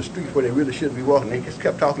walking down the street where they really shouldn't be walking. They just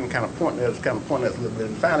kept talking, kind of pointing at us a little bit.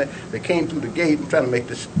 And finally, they came through the gate. I'm trying to make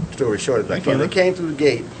this story short as I can. They came through the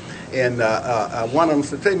gate, and one of them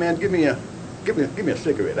said, "Hey, man, give me a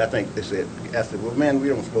cigarette." I think they said. I said, "Well, man, we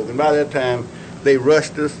don't smoke." And by that time, they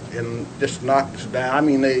rushed us and just knocked us down. I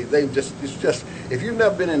mean, it's just, if you've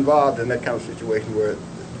never been involved in that kind of situation where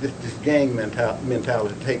this gang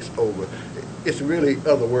mentality takes over, it's really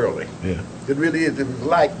otherworldly. Yeah. It really is. It was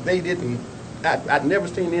like they didn't, I'd never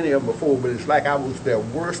seen any of them before, but it's like I was their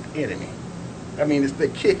worst enemy. I mean, they're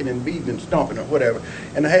kicking and beating and stomping or whatever.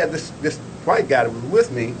 And I had this white guy that was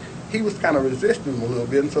with me, he was kind of resisting a little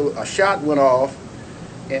bit, and so a shot went off,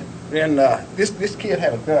 and then this kid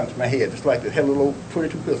had a gun to my head, just like that, had a little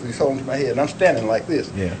 22 pistol. He sold him to my head, and I'm standing like this.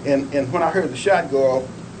 Yeah. And when I heard the shot go off,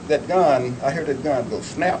 I heard that gun go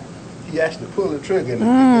snap. He actually pulled the trigger, and the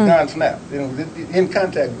gun snapped. It was in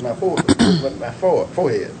contact with my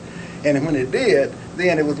forehead. And when it did,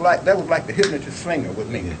 then it was like that was like the hypnotist's finger with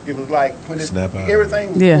me. It was like when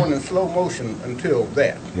everything was going in slow motion until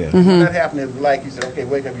that. Yeah. When that happened, it was like he said, "Okay,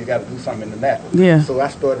 wake up! You got to do something in the natural." Yeah. So I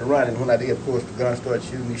started running. When I did, of course, the gun started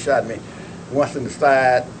shooting. He shot me once in the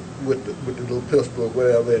side with the little pistol or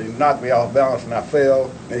whatever, and he knocked me off balance, and I fell.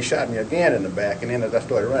 And he shot me again in the back. And then as I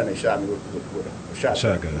started running, he shot me with a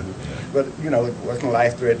shotgun. Yeah. But it wasn't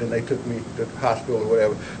life-threatening. They took me to the hospital or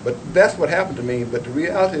whatever. But that's what happened to me. But the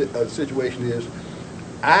reality of the situation is,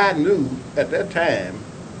 I knew at that time,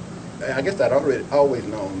 I guess I'd always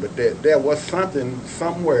known, but there was something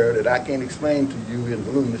somewhere that I can't explain to you in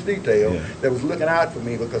voluminous detail that was looking out for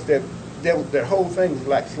me, because that whole thing was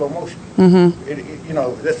like slow motion.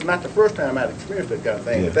 Mm-hmm. That's not the first time I'd experienced that kind of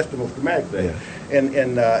thing, but that's the most dramatic thing. Yeah.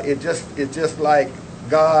 And it's just like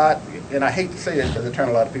God, and I hate to say it because it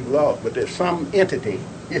turned a lot of people off, but there's some entity,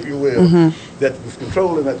 if you will, that was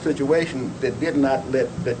controlling that situation that did not let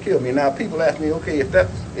that kill me. Now people ask me, okay, if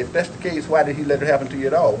that's the case, why did he let it happen to you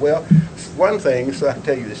at all? Well, one thing, so I can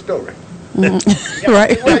tell you the story. Right. One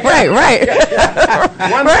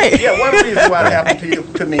reason why it happened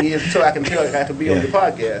to me is so I can tell you, I can be on the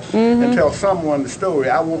podcast and tell someone the story.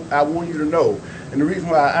 I want you to know. And the reason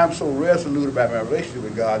why I'm so resolute about my relationship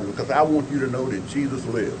with God is because I want you to know that Jesus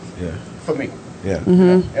lives for me. Yeah.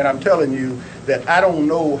 Mm-hmm. And I'm telling you that I don't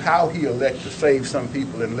know how he elects to save some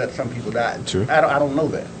people and let some people die. True. I don't know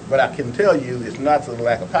that. But I can tell you it's not for the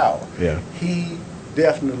lack of power. Yeah. He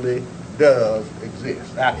definitely does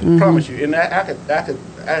exist. I can promise you. And I could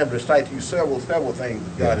recite to you several things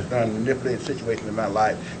that God has done, manipulated situations in my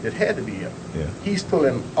life that had to be him. Yeah. He's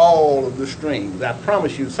pulling all of the strings. I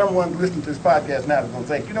promise you, someone listening to this podcast now is going to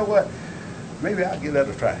think, you know what? Maybe I'll give that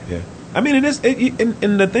a try. Yeah. I mean, and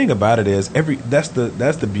the thing about it is, that's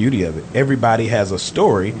the beauty of it. Everybody has a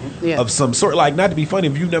story of some sort. Like, not to be funny,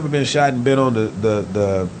 if you've never been shot and been on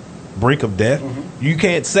the brink of death, you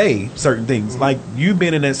can't say certain things. Like, you've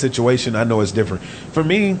been in that situation, I know it's different. For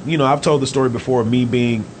me, I've told the story before of me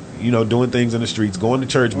being, doing things in the streets, going to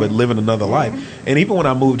church, but living another life. And even when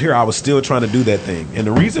I moved here, I was still trying to do that thing. And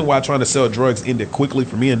the reason why trying to sell drugs ended quickly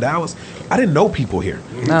for me in Dallas, I didn't know people here.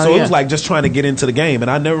 So it was like just trying to get into the game.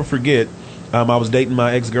 And I never forget, I was dating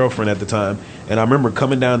my ex-girlfriend at the time, and I remember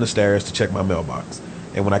coming down the stairs to check my mailbox.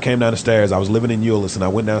 And when I came down the stairs, I was living in Euless, and I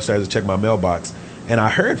went downstairs to check my mailbox. And I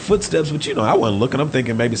heard footsteps, but I wasn't looking. I'm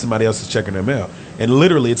thinking maybe somebody else is checking their mail. And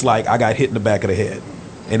literally, it's like I got hit in the back of the head.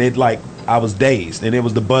 And it I was dazed, and it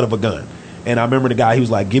was the butt of a gun. And I remember the guy, he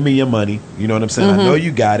was like, give me your money. You know what I'm saying? I know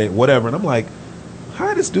you got it, whatever. And I'm like, how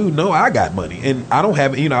did this dude know I got money? And I don't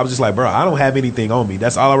have, I was just like, bro, I don't have anything on me.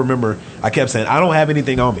 That's all I remember. I kept saying, I don't have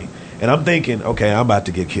anything on me. And I'm thinking, okay, I'm about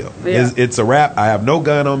to get killed. Yeah. It's a wrap. I have no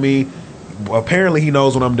gun on me. Apparently he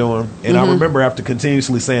knows what I'm doing. And I remember after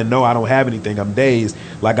continuously saying, no, I don't have anything, I'm dazed,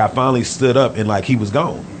 like I finally stood up and like he was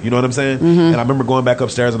gone. You know what I'm saying? And I remember going back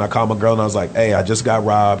upstairs and I called my girl and I was like, hey, I just got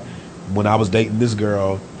robbed. When I was dating this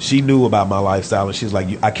girl, she knew about my lifestyle and she's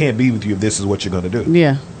like, I can't be with you if this is what you're going to do.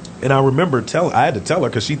 Yeah. And I remember I had to tell her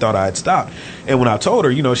because she thought I had stopped. And when I told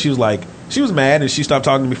her, she was like, she was mad and she stopped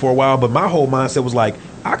talking to me for a while. But my whole mindset was like,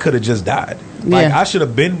 I could have just died. Like, I should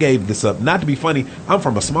have been gave this up. Not to be funny, I'm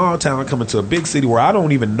from a small town coming to a big city where I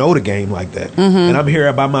don't even know the game like that. And I'm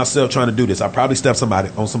here by myself trying to do this. I probably stepped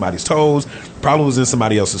on somebody's toes, probably was in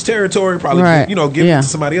somebody else's territory, probably, giving it to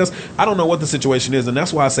somebody else. I don't know what the situation is. And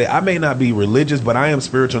that's why I say I may not be religious, but I am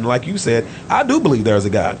spiritual. And like you said, I do believe there's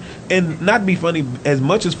a God. And not to be funny, as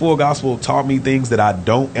much as Full Gospel taught me things that I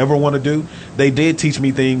don't ever want to do, they did teach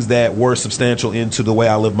me things that were substantial into the way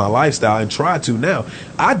I live my lifestyle and try to now.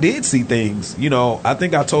 I did see things, I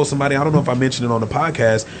think I told somebody, I don't know if I mentioned it on the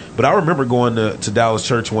podcast, but I remember going to Dallas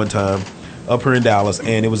Church one time up here in Dallas,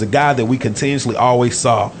 and it was a guy that we continuously always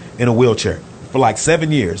saw in a wheelchair for like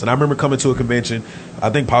 7 years. And I remember coming to a convention,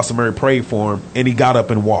 I think Pastor Murray prayed for him, and he got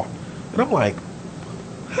up and walked. And I'm like,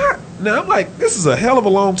 huh? Now, I'm like, this is a hell of a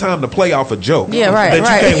long time to play off a joke. Yeah, right.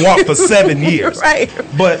 That you can't walk for 7 years. Right.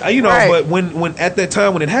 But, but when at that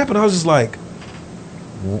time when it happened, I was just like,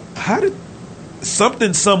 how did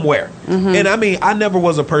something somewhere? And I mean, I never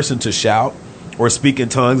was a person to shout or speak in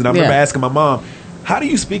tongues. And I remember asking my mom, how do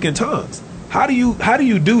you speak in tongues? How do you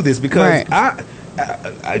do this? Because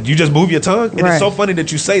you just move your tongue. And it's so funny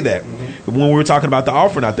that you say that when we were talking about the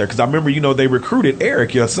offering out there, because I remember, they recruited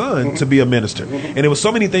Eric, your son, to be a minister. And there was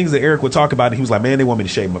so many things that Eric would talk about. And he was like, man, they want me to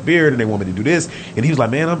shave my beard and they want me to do this. And he was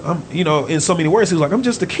like, man, I'm in so many words, he was like, I'm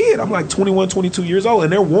just a kid. I'm like 21, 22 years old.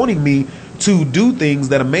 And they're wanting me to do things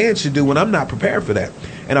that a man should do when I'm not prepared for that.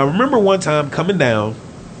 And I remember one time coming down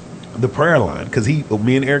the prayer line, because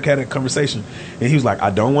me and Eric had a conversation, and he was like, I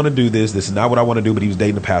don't want to do this. This is not what I want to do. But he was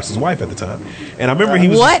dating the pastor's wife at the time. And I remember he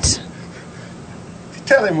was... What?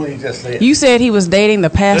 Tell him what he just said. You said he was dating the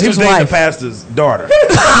pastor's wife. He was dating the pastor's daughter. Okay.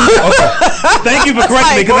 Thank you for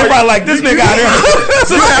correcting me, because everybody like, this nigga out here.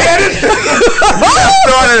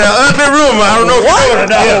 Started an ugly rumor. I don't know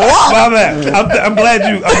what. My bad. I'm glad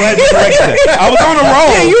you corrected that. I was on a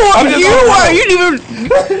roll.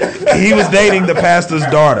 He was dating the pastor's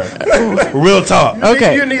daughter. Real talk.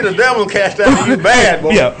 Okay. You need a devil cast out. You bad,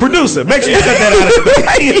 boy. Yeah, producer. Make sure you cut that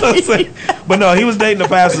out. You know what I'm saying? But no, he was dating the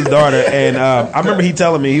pastor's daughter, and I remember he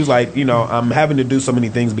telling me, he was like, I'm having to do so many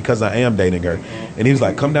things because I am dating her. And he was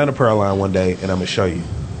like, come down the prayer line one day and I'm going to show you.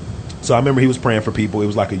 So I remember he was praying for people. It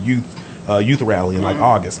was like a youth rally in like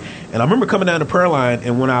August. And I remember coming down the prayer line,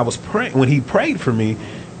 and when I was praying, when he prayed for me,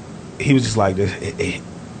 he was just like,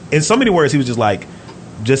 in so many words, he was just like,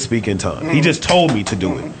 just speak in tongues. He just told me to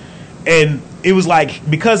do it. And it was like,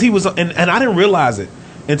 because he was, and I didn't realize it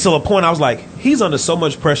until a point I was like, he's under so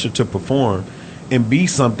much pressure to perform and be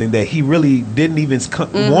something that he really didn't even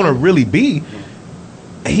want to really be.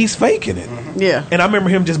 He's faking it. Yeah. And I remember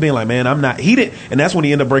him just being like, man, I'm not, he didn't, and that's when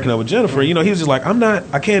he ended up breaking up with Jennifer. He was just like,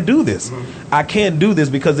 I can't do this. I can't do this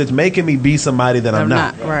because it's making me be somebody that I'm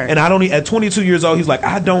not. Right. And at 22 years old, he's like,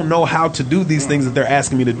 I don't know how to do these things that they're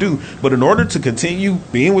asking me to do. But in order to continue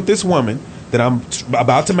being with this woman that I'm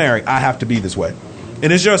about to marry, I have to be this way.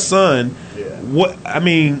 And it's your son.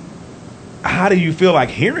 Yeah. How do you feel like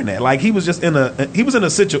hearing that? Like he was in a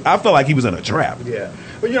situation. I felt like he was in a trap. Yeah.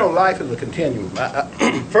 Well, life is a continuum.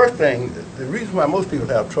 First thing, the reason why most people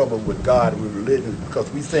have trouble with God and with religion is because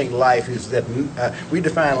we think life is that, we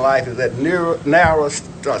define life as that narrow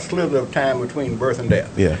slither of time between birth and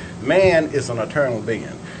death. Yeah. Man is an eternal being.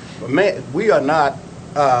 Man, we are not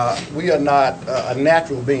a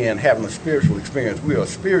natural being having a spiritual experience. We are a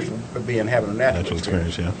spiritual being having a natural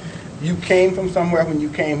experience. Yeah. You came from somewhere when you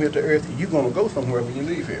came here to earth. You're going to go somewhere when you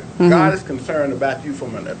leave here. God is concerned about you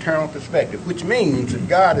from an eternal perspective, which means that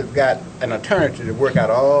God has got an eternity to work out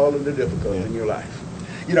all of the difficulties in your life.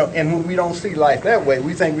 And when we don't see life that way,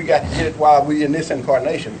 we think we got to get it while we're in this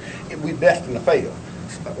incarnation. We're destined to fail.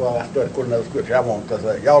 Well, I started quoting another scripture. I won't, because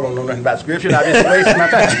y'all don't know nothing about scripture. And I just wasted my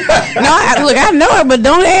time. Look, I know it, but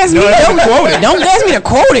don't ask me. Don't ask me to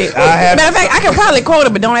quote it. Matter of fact, I can probably quote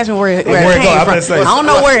it, but don't ask me where it came from. I don't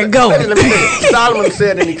know where it goes. Let me tell you, Solomon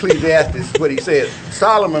said in Ecclesiastes what he said.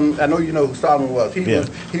 Solomon, I know you know who Solomon was.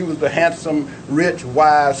 He was the handsome, rich,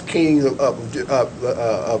 wise king of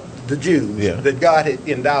the Jews. Yeah. That God had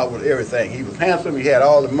endowed with everything. He was handsome. He had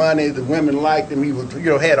all the money. The women liked him. He was,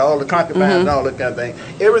 had all the concubines and all that kind of thing.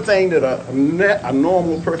 Everything that a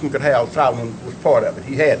normal person could have, Solomon was part of it.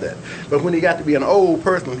 He had that. But when he got to be an old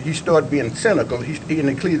person, he started being cynical. In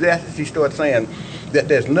Ecclesiastes, he started saying that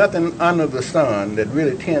there's nothing under the sun that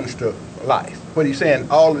really tends to life. But he's saying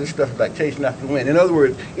all of this stuff is like chasing after the wind. In other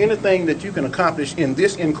words, anything that you can accomplish in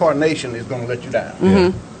this incarnation is going to let you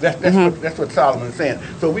down. That's what Solomon is saying.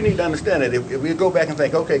 So we need to understand that if we go back and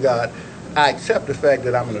think, okay, God, I accept the fact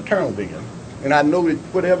that I'm an eternal being. And I know that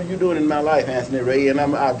whatever you're doing in my life, Anthony Ray, and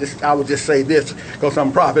I will just say this because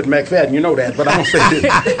I'm Prophet McFadden, you know that, but I don't say this.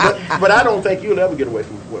 But I don't think you'll ever get away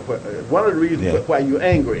from one of the reasons why you're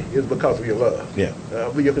angry is because of your love. Yeah.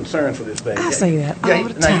 With your concern for this thing. I say that all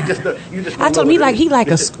the time. Now you just I told him he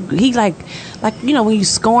like when you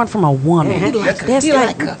scorn from a woman. He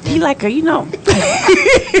like a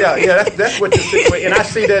yeah, that's what the situation. And I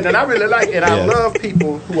see that, and I really like it. And I love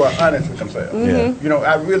people who are honest with themselves.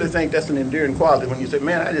 I really think that's an endearing quality when you say,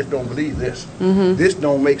 man, I just don't believe this. This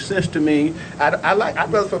don't make sense to me. I'd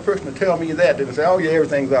rather for a person to tell me that than to say, oh yeah,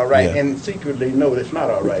 everything's all right, and secretly know it's not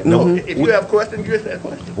all right. No, if you have questions, you ask that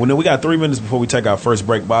question. Well, now we got 3 minutes before we take our first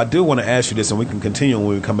break, but I do want to ask you this, and we can continue when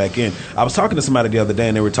we come back in. I was talking to somebody the other day,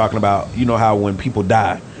 and they were talking about, how when people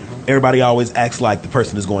die, everybody always acts like the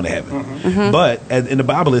person is going to heaven. But in the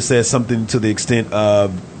Bible, it says something to the extent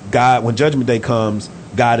of God, when Judgment Day comes,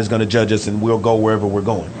 God is going to judge us, and we'll go wherever we're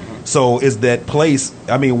going. So is that place,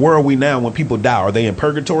 where are we now when people die? Are they in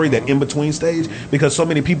purgatory, that in-between stage? Because so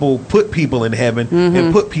many people put people in heaven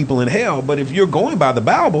and put people in hell. But if you're going by the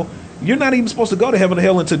Bible, you're not even supposed to go to heaven or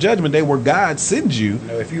hell until Judgment Day, where God sends you.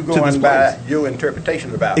 If you go on by your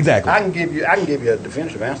interpretation about it. Exactly. I can give you a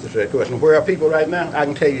definitive answer to that question. Where are people right now? I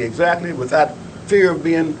can tell you exactly without fear of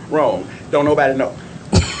being wrong. Don't nobody know.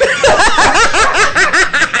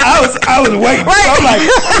 I was waiting. Right. I'm like,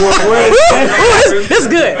 This is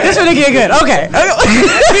good. This really get good. Okay.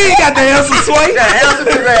 he ain't got the answer, Sway. The answer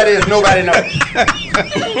to that is nobody knows.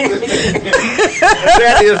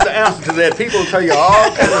 That is the answer to that. People tell you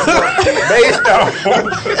all kinds of stuff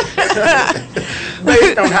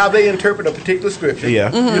based on how they interpret a particular scripture.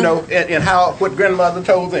 Yeah. You know, and how what grandmother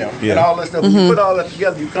told them and all that stuff. When you put all that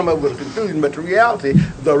together, you come up with a conclusion. But the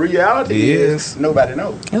reality is nobody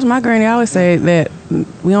knows. That's my granny always say that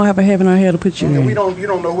we don't have a heaven or hell to put you in. You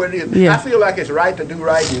don't know what it is. Yeah. I feel like it's right to do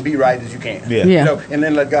right and be right as you can. Yeah. You know, and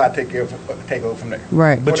then let God take over from there.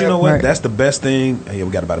 Right. But you know what? Right. That's the best thing. Yeah,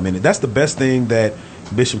 we got about a minute. That's the best thing that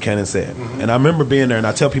Bishop Cannon said. And I remember being there, and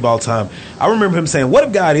I tell people all the time, I remember him saying, what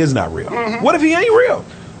if God is not real? What if he ain't real?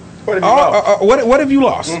 What if you lost? What if you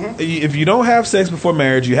lost? If you don't have sex before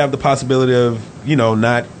marriage, you have the possibility of,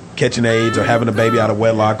 not catching AIDS or having a baby out of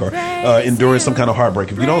wedlock or enduring some kind of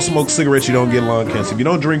heartbreak. If you don't smoke cigarettes, you don't get lung cancer. If you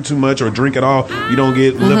don't drink too much or drink at all, you don't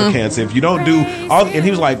get liver cancer. If you don't do all, and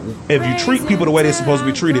he was like, if you treat people the way they're supposed to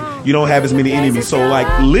be treated, you don't have as many enemies. So like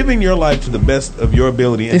living your life to the best of your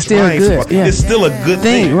ability and it's still good. It's still a good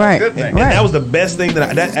thing. Right. And that was the best thing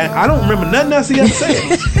that I don't remember nothing else he ever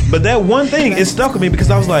said. But that one thing, it stuck with me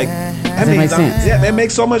because I was like, that makes sense. Yeah, that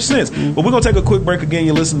makes so much sense. But we're going to take a quick break again.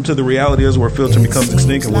 You listen to The Reality Is, where filter becomes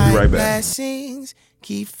extinct, and we'll be right back. Blessings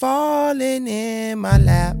keep falling in my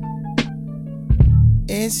lap.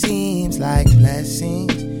 It seems like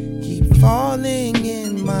blessings keep falling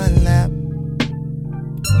in my lap.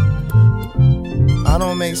 I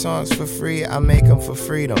don't make songs for free, I make them for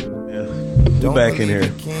freedom. Yeah. We're back in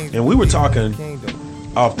here. And we were talking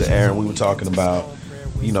off the air, and we were talking about,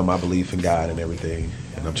 my belief in God and everything.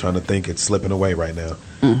 And I'm trying to think, it's slipping away right now.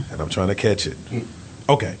 And I'm trying to catch it.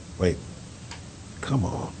 Okay, wait. Come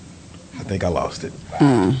on. I think I lost it.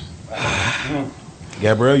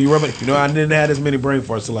 Gabrielle, you rubbing? I didn't have as many brain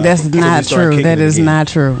farts. That's not true. That is not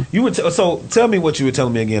true. You would so tell me what you were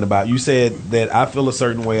telling me again about. You said that I feel a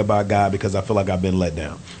certain way about God because I feel like I've been let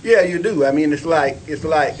down. Yeah, you do. I mean, it's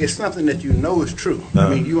something that you know is true. I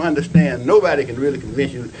mean, you understand. Nobody can really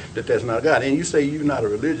convince you that that's not God. And you say you're not a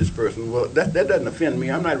religious person. Well, that doesn't offend me.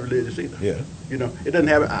 I'm not religious either. Yeah. It doesn't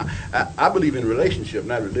have. I believe in relationship,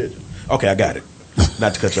 not religion. Okay, I got it.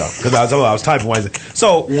 Not to cut you off because I was typing one.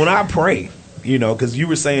 So when I pray, because you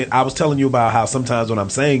were saying, I was telling you about how sometimes when I'm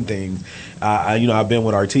saying things, I've been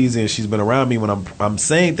with Artesia and she's been around me when I'm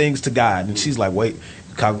saying things to God, and she's like, wait,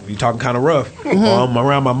 you're talking kind of rough. Or I'm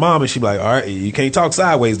around my mom and she's like, all right, you can't talk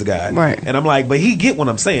sideways to God. Right. And I'm like, but he get what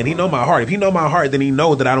I'm saying. He know my heart. If he know my heart, then he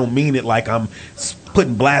know that I don't mean it like I'm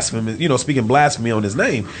putting blasphemy, speaking blasphemy on his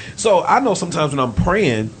name. So I know sometimes when I'm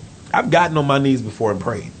praying, I've gotten on my knees before and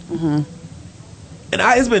prayed. And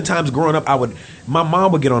it's been times growing up, my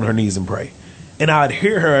mom would get on her knees and pray. And I'd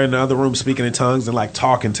hear her in the other room speaking in tongues and like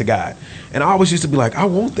talking to God. And I always used to be like, I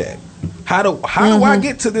want that. How do I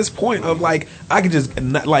get to this point of like, I can just,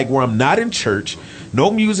 like where I'm not in church, no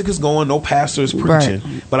music is going, no pastor is preaching,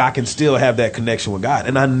 but I can still have that connection with God.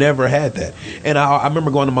 And I never had that. And I remember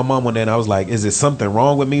going to my mom one day and I was like, is there something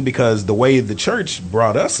wrong with me? Because the way the church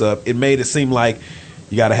brought us up, it made it seem like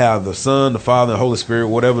you got to have the Son, the Father, and the Holy Spirit,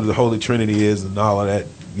 whatever the Holy Trinity is and all of that.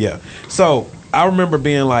 Yeah. So I remember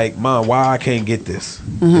being like, Mom, why I can't get this?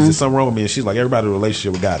 Is there something wrong with me? And she's like, everybody's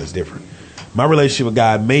relationship with God is different. My relationship with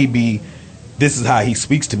God may be, this is how he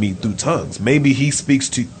speaks to me through tongues. Maybe he speaks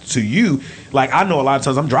to you. Like I know a lot of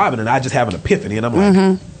times I'm driving and I just have an epiphany and I'm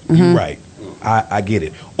like, you're right. I get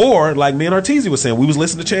it. Or like me and Artesia was saying, we was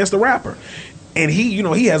listening to Chance the Rapper. And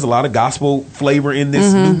he has a lot of gospel flavor in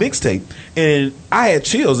this new mixtape. And I had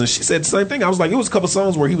chills. And she said the same thing. I was like, it was a couple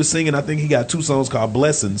songs where he was singing. I think he got 2 songs called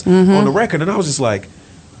Blessings on the record. And I was just like,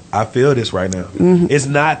 I feel this right now. It's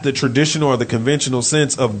not the traditional or the conventional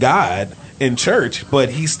sense of God in church, but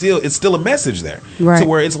it's still a message there. Right. To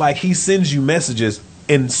where it's like he sends you messages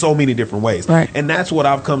in so many different ways. Right. And that's what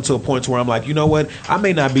I've come to a point to where I'm like, you know what? I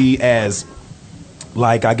may not be as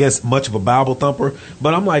like, I guess, much of a Bible thumper,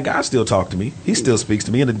 but I'm like, God still talk to me. He still speaks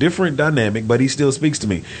to me in a different dynamic, but he still speaks to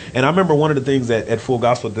me. And I remember one of the things that at Full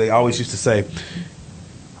Gospel, they always used to say,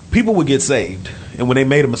 people would get saved, and when they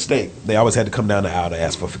made a mistake, they always had to come down the aisle to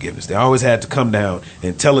ask for forgiveness. They always had to come down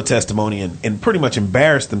and tell a testimony and pretty much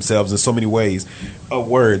embarrass themselves in so many ways of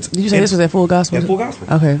words. Did you say this was at Full Gospel? At Full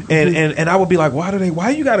Gospel. Okay. And I would be like, why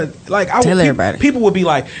you gotta, like, tell everybody. People would be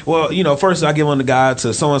like, well, first I give on to God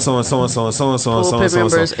to so-and-so and so-and-so and so-and-so and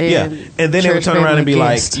so-and-so and so. Yeah. And then they would turn around and be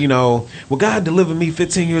like, well, God delivered me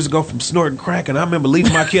 15 years ago from snorting crack, and I remember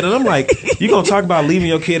leaving my kid. And I'm like, you gonna talk about leaving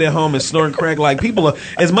your kid at home and snorting crack? Like, people are,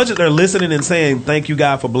 as much as they're listening and saying thank you,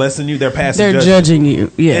 God, for blessing you. They're passing. They're judging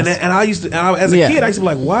you. Yes. And I used to, as a kid, I used to be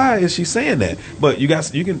like, why is she saying that? But you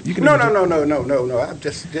guys, you can. No. I'm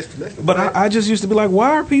just listening. But I just used to be like,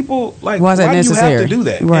 why are people like? Why is that why necessary? do you have to do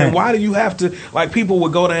that? Right. And why do you have to like? People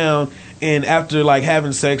would go down and after like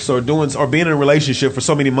having sex or being in a relationship for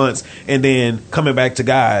so many months and then coming back to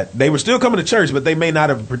God, they were still coming to church, but they may not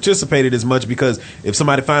have participated as much because if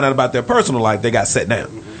somebody found out about their personal life, they got set down.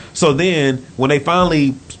 Mm-hmm. So then when they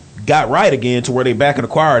finally got right again to where they back in the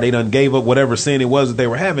choir, they done gave up whatever sin it was that they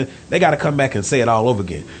were having, they got to come back and say it all over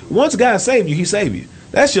again. Once God saved you, he saved you.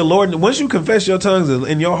 That's your Lord. Once you confess your tongues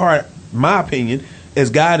in your heart, my opinion,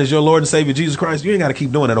 as God is your Lord and Savior Jesus Christ, you ain't got to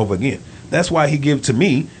keep doing that over again. That's why he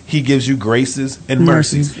gives you graces and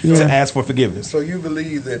mercies to ask for forgiveness. So you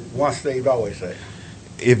believe that once saved, always saved?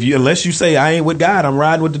 Unless you say I ain't with God, I'm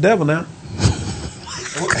riding with the devil now.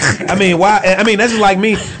 I mean, why? I mean, that's just like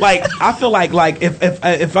me. Like I feel like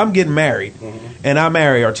if I'm getting married and I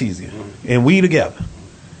marry Artesia and we together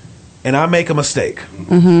and I make a mistake,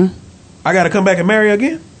 I got to come back and marry her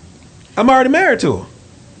again. I'm already married to her.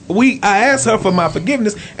 I asked her for my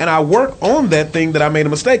forgiveness, and I work on that thing that I made a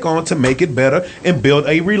mistake on to make it better and build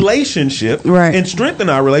a relationship and strengthen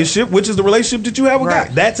our relationship, which is the relationship that you have with God.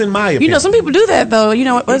 That's in my opinion. You know, some people do that though. You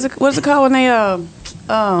know, what's it called when they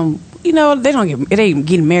you know, they ain't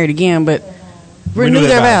getting married again, but renew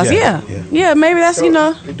their vows. Yeah, maybe that's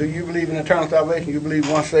so, do you believe in eternal salvation? You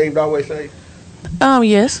believe once saved, always saved?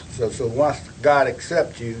 Yes. So once God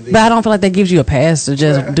accepts you, but I don't feel like that gives you a pass to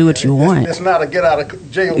just do what you want. It's not a get out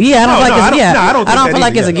of jail. Yeah, I don't feel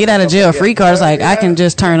like it's a get out of jail free card. It's like I can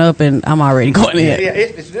just turn up and I'm already going in. Yeah,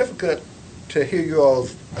 it's difficult to hear you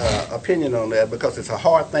all's opinion on that because it's a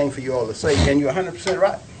hard thing for you all to say, and you're 100%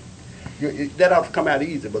 right. That ought to come out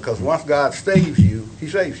easy because once God saves you, he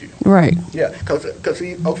saves you. Right. Yeah, because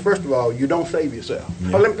first of all, you don't save yourself.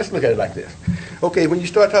 Yeah. Well, let's look at it like this. Okay, when you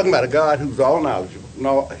start talking about a God who's all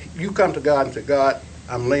knowledgeable, you come to God and say, God,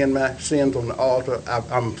 I'm laying my sins on the altar.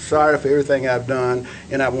 I'm sorry for everything I've done,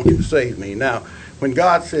 and I want you to save me. Now, when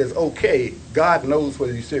God says, okay, God knows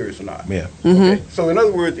whether you're serious or not. Yeah. Okay? So, in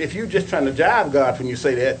other words, if you're just trying to jive God when you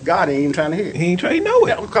say that, God ain't even trying to hear it. He ain't trying to know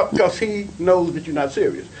it. Because he knows that you're not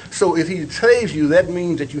serious. So, if he saves you, that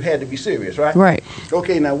means that you had to be serious, right? Right.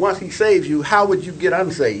 Okay, now, once he saves you, how would you get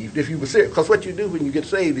unsaved if you were serious? Because what you do when you get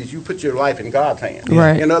saved is you put your life in God's hands.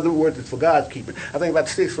 Right. In other words, it's for God's keeping. I think about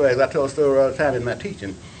the Six Flags. I tell a story all the time in my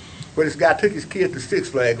teaching where this guy took his kid to Six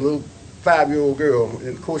Flags, a little 5-year-old girl, and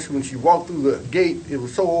of course when she walked through the gate, it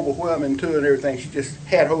was so overwhelming to her and everything, she just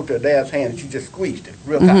had hold to her dad's hand and she just squeezed it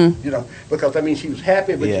real tight, because I mean she was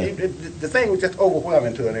happy, but the thing was just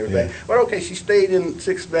overwhelming to her and everything. Yeah. But okay, she stayed in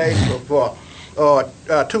Six Flags for 2 or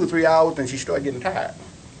 3 hours and she started getting tired.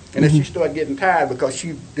 And then she started getting tired because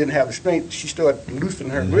she didn't have the strength, she started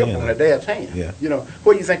loosening her grip on her dad's hand. Yeah.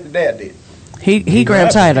 What do you think the dad did? He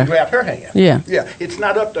grabbed tighter. He grabbed her hand. Yeah. Yeah. It's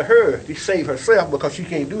not up to her to save herself because she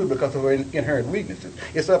can't do it because of her inherent weaknesses.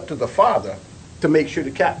 It's up to the father to make sure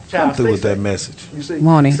the child Come through stays with safe. that message. You see?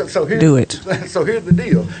 Money. So do it. So here's the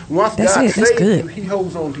deal. Once That's God it. That's saves good. you, he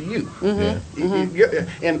holds on to you.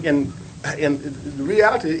 Mm-hmm. And the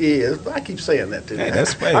reality is, I keep saying that to you. Hey,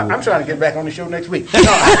 that's fair. I'm trying to get back on the show next week. but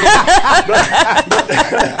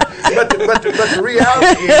the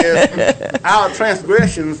reality is, our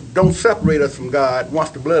transgressions don't separate us from God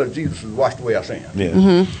once the blood of Jesus has washed away our sins. Yeah.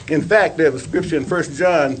 Mm-hmm. In fact, there's a scripture in 1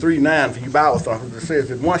 John 3:9 for you Bible thumpers that says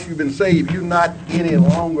that once you've been saved, you're not any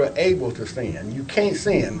longer able to sin. You can't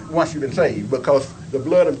sin once you've been saved because the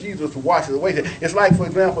blood of Jesus washes away. It's like, for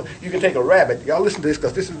example, you can take a rabbit. Y'all listen to this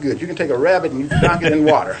because this is good. You can take a rabbit and you dunk it in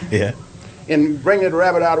water. Yeah. And bring that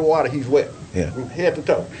rabbit out of water, he's wet. Yeah. From head to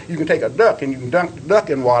toe. You can take a duck and you can dunk the duck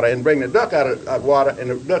in water and bring the duck out of water and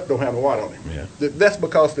the duck don't have the water on it. Yeah. That's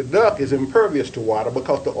because the duck is impervious to water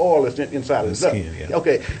because the oil is inside of the duck. Skin, yeah.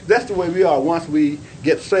 Okay, that's the way we are once we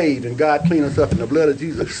get saved and God cleans us up and the blood of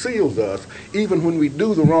Jesus seals us. Even when we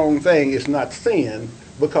do the wrong thing, it's not sin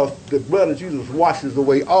because the blood of Jesus washes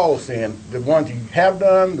away all sin, the ones you have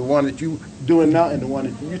done, the one that you doing now, and the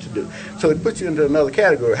one that you used to do. So it puts you into another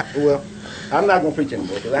category. Well, I'm not going to preach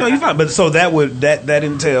anymore. No, you're fine. But so that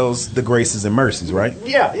entails the graces and mercies, right?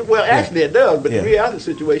 Yeah. Well, actually it does. But the reality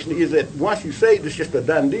situation is that once you saved, it's just a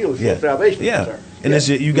done deal. It's your salvation. Yeah. And it's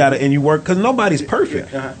you got to, and you work because nobody's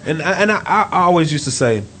perfect. Yeah. And I always used to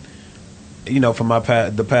say, from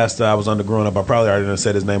the pastor I was under growing up, I probably already done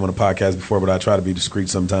said his name on the podcast before, but I try to be discreet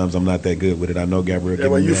sometimes. I'm not that good with it. I know Gabriel. Yeah,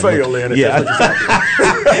 well, you fail in it. Yeah.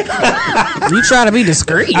 You try to be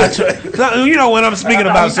discreet. When I'm speaking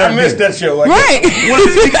about certain I missed that show. Right. When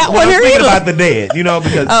I'm speaking about the dead,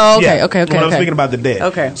 because okay. when I'm speaking about the dead.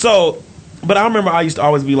 Okay. So, but I remember I used to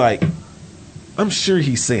always be like, I'm sure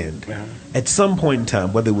he sinned at some point in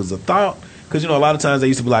time, whether it was a thought. Because a lot of times they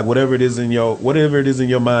used to be like, whatever it is in your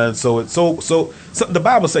mind, so the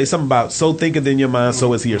Bible says something about so thinketh in your mind,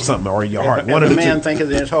 so is he, or something, or in your heart. One of the man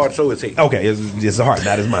thinketh in his heart, so is he. Okay, it's the heart,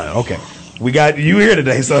 not his mind. Okay, we got you here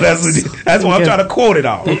today, so that's why I'm trying to quote it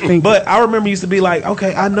all. But I remember he used to be like,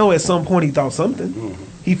 okay, I know at some point he thought something,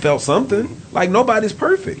 he felt something. Like nobody's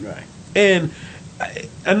perfect, right? And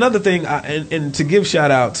another thing, and to give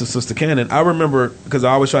shout out to Sister Cannon, I remember, because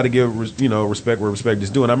I always try to give respect where respect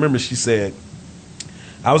is due, and I remember she said,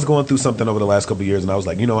 I was going through something over the last couple of years, and I was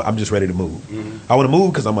like, I'm just ready to move. I want to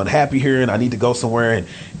move because I'm unhappy here, and I need to go somewhere.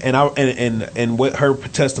 And what her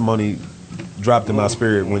testimony dropped in my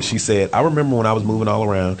spirit when she said, I remember when I was moving all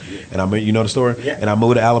around, and you know the story? Yeah. And I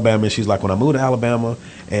moved to Alabama, and she's like, when I moved to Alabama,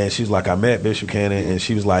 and she's like, I met Bishop Cannon, and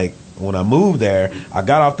she was like, when I moved there, I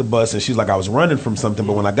got off the bus, and she's like, I was running from something,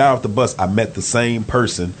 but when I got off the bus, I met the same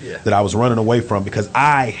person that I was running away from because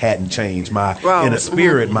I hadn't changed. My inner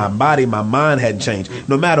spirit, my body, my mind hadn't changed.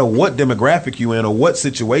 No matter what demographic you in or what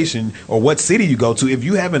situation or what city you go to, if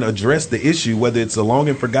you haven't addressed the issue, whether it's a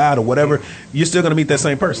longing for God or whatever, you're still going to meet that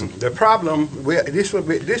same person. The problem, this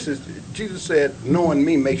is, Jesus said, knowing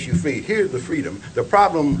me makes you free. Here's the freedom. The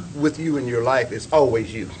problem with you in your life is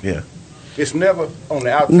always you. Yeah. It's never on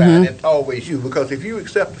the outside. It's always you. Because if you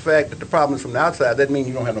accept the fact that the problem is from the outside, that means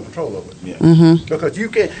you don't have no control over it. Yeah. Because you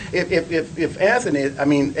can't. If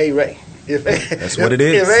Anthony, A. Ray, that's what it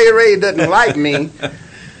is. If A. Ray doesn't like me,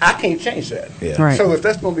 I can't change that. Yeah. Right. So if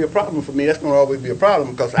that's going to be a problem for me, that's going to always be a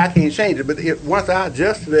problem because I can't change it. But once I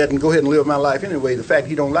adjust to that and go ahead and live my life anyway, the fact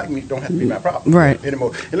he don't like me don't have to be my problem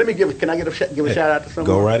anymore. And let me can I give a shout out to someone?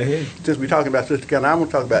 Go right ahead. Since we're talking about Sister Cannon,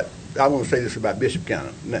 I want to say this about Bishop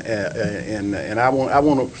Cannon, and I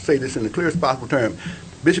want to say this in the clearest possible term.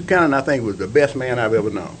 Bishop Cannon, I think, was the best man I've ever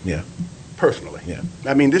known. Yeah. Personally. Yeah.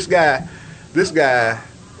 I mean, this guy,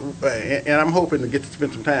 and I'm hoping to get to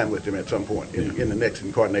spend some time with him at some point in the next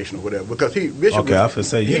incarnation or whatever. Because Bishop. Okay, I was gonna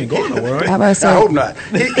say you ain't going nowhere, right? I hope not.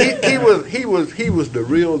 He was the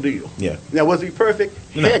real deal. Yeah. Now, was he perfect?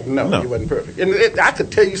 Heck no, he wasn't perfect. And I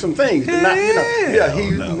could tell you some things.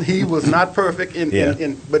 But he was not perfect.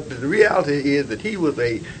 But the reality is that he was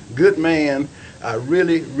a good man, a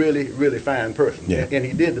really, really, really fine person. Yeah. And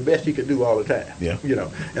he did the best he could do all the time. Yeah.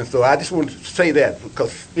 And so I just wanted to say that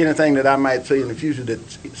because anything that I might say in the future that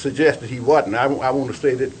suggests that he wasn't, I want to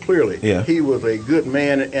say that clearly. Yeah. He was a good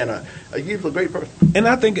man and he was a great person. And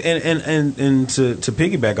I think, and to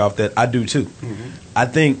piggyback off that, I do too. I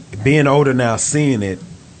think being older now, seeing it,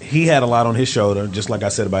 he had a lot on his shoulder, just like I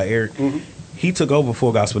said about Eric. He took over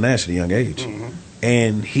Full Gospel Nash at a young age.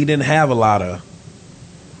 And he didn't have a lot of,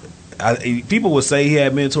 people would say he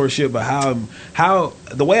had mentorship, but how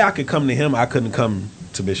the way I could come to him, I couldn't come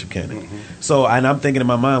to Bishop Cannon. So, and I'm thinking in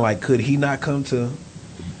my mind, like, could he not come to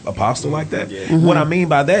Apostle like that? What I mean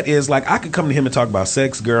by that is, like, I could come to him and talk about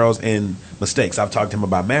sex, girls, and mistakes. I've talked to him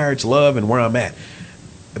about marriage, love, and where I'm at.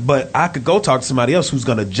 But I could go talk to somebody else who's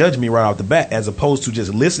going to judge me right off the bat, as opposed to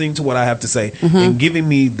just listening to what I have to say and giving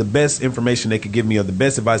me the best information they could give me or the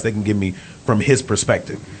best advice they can give me from his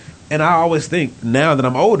perspective. And I always think, now that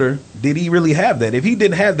I'm older, did he really have that? If he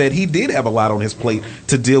didn't have that, he did have a lot on his plate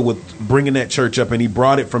to deal with bringing that church up, and he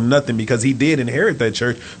brought it from nothing because he did inherit that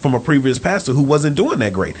church from a previous pastor who wasn't doing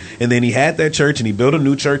that great. And then he had that church, and he built a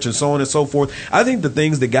new church, and so on and so forth. I think the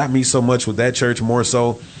things that got me so much with that church more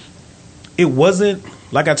so, it wasn't,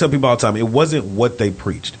 like I tell people all the time, it wasn't what they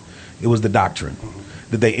preached. It was the doctrine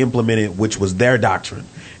that they implemented, which was their doctrine.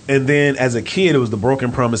 And then as a kid, it was the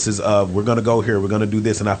broken promises of, we're going to go here, we're going to do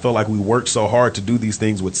this. And I felt like we worked so hard to do these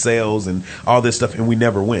things with sales and all this stuff, and we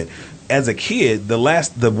never went. As a kid, the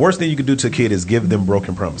worst thing you could do to a kid is give them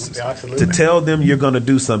broken promises. Yeah, absolutely. To tell them you're going to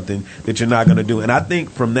do something that you're not going to do. And I think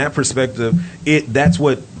from that perspective, that's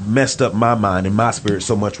what messed up my mind and my spirit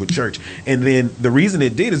so much with church. And then the reason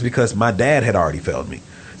it did is because my dad had already failed me.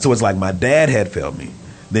 So it's like my dad had failed me.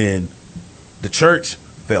 Then the church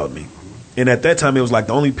failed me. And at that time, it was like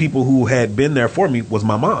the only people who had been there for me was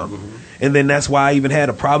my mom. And then that's why I even had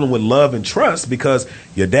a problem with love and trust, because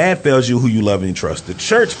your dad fails you, who you love and trust. The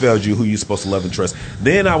church fails you, who you're supposed to love and trust.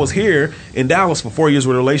 Then I was here in Dallas for 4 years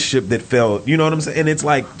with a relationship that failed. You know what I'm saying? And it's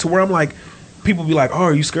like, to where I'm like, people be like, oh,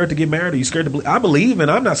 are you scared to get married? Are you scared to believe? I believe, and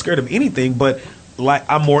I'm not scared of anything, but like,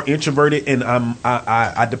 I'm more introverted, and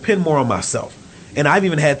I depend more on myself. And I've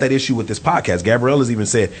even had that issue with this podcast. Gabriella's even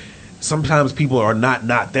said, sometimes people are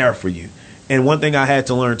not there for you. And one thing I had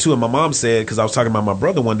to learn too, and my mom said, because I was talking about my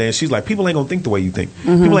brother one day, and she's like, people ain't gonna think the way you think.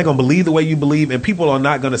 People ain't gonna believe the way you believe, and people are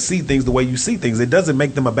not gonna see things the way you see things. It doesn't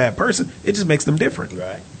make them a bad person. It just makes them different.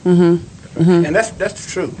 Right. And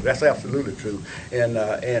that's true. That's absolutely true.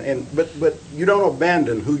 But you don't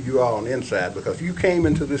abandon who you are on the inside, because you came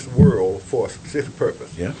into this world for a specific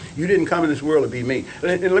purpose. Yeah. You didn't come in this world to be me.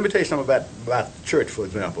 And let me tell you something about church, for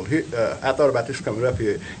example. Here, I thought about this coming up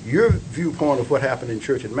here. Your viewpoint of what happened in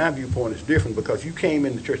church and my viewpoint is different, because you came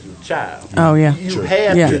into church as a child. Oh, yeah. You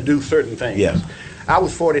had to do certain things. Yeah. I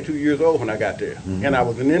was 42 years old when I got there, and I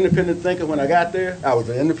was an independent thinker when I got there. I was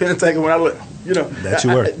an independent thinker when I left. You know, that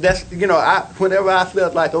you were. Whenever I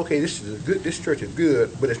felt like, okay, this church is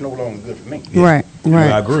good, but it's no longer good for me. Right.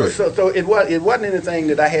 I agree. So it wasn't anything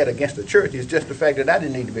that I had against the church. It's just the fact that I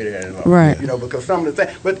didn't need to be there any longer. Right. You know, because some of the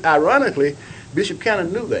things. But ironically, Bishop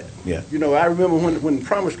Cannon knew that. Yeah. You know, I remember when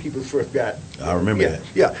Promise Keepers first got. I remember that.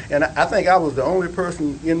 Yeah, and I think I was the only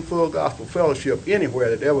person in Full Gospel Fellowship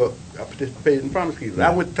anywhere that ever participated in Promise Keepers.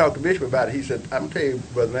 Yeah. I went to talk to Bishop about it. He said, "I'm gonna tell you,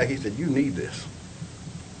 Brother Mac," he said, "you need this.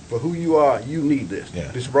 For who you are, you need this.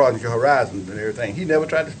 Yeah. This broadens your horizons and everything." He never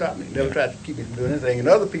tried to stop me. Never tried to keep me from doing anything. And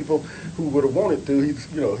other people who would have wanted to, he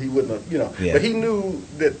wouldn't have, Yeah. But he knew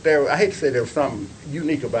that I hate to say there was something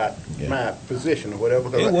unique about my position or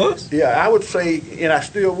whatever. It was. Yeah, I would say, and I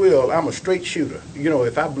still will, I'm a straight shooter. You know,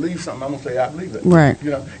 if I believe something, I'm going to say I believe it. Right.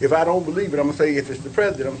 You know, if I don't believe it, I'm going to say, if it's the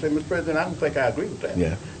president, I'm going to say, Mr. President, I don't think I agree with that.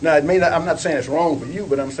 Yeah. Now, it may not, I'm not saying it's wrong for you,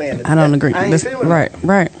 but I'm saying that I don't agree. I ain't feeling right, that.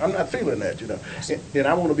 right. I'm not feeling that, you know. And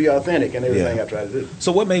I want to be authentic in everything I try to do.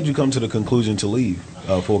 So what made you come to the conclusion to leave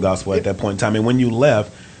Full Gospel at that point in time? And when you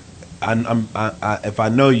left, if I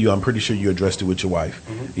know you, I'm pretty sure you addressed it with your wife.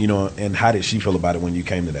 You know, and how did she feel about it when you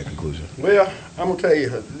came to that conclusion? Well, I'm gonna tell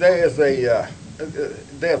you, there's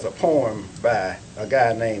a poem by a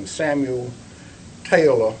guy named Samuel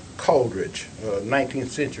Taylor Coleridge, 19th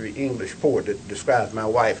century English poet, that describes my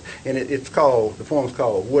wife, and the poem's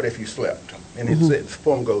called "What If You Slept?" And the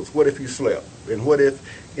poem goes, "What if you slept? And what if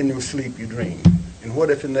in your sleep you dreamed? And what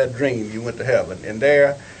if in that dream you went to heaven, and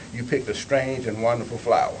there you picked a strange and wonderful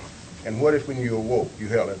flower? And what if when you awoke you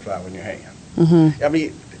held that flower in your hand?" I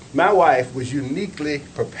mean, my wife was uniquely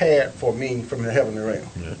prepared for me from the heavenly realm.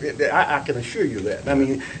 Yeah. I can assure you that. I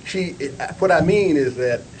mean, what I mean is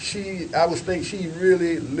that I would think she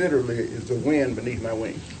really, literally is the wind beneath my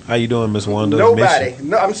wings. How you doing, Miss Wanda? Nobody.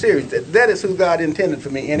 No, I'm serious. That is who God intended for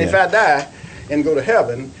me. And if I die and go to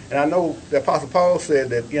heaven, and I know the Apostle Paul said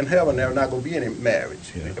that in heaven there's not going to be any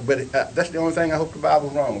marriage. Yeah. But that's the only thing I hope the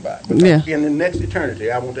Bible's wrong about. But in the next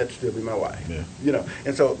eternity, I want that to still be my wife. Yeah. You know,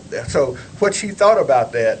 and so what she thought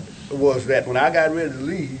about that was that when I got ready to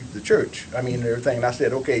leave the church, I mean, everything, and I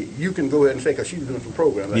said, okay, you can go ahead and stay, because she was doing some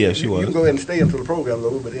programs. Yeah, she was. You can go ahead and stay until the program's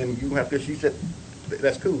over, but then you have to, she said,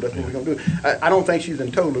 that's cool, that's what we're going to do. I don't think she's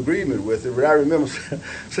in total agreement with it, but I remember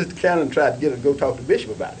Sister Cannon tried to get her to go talk to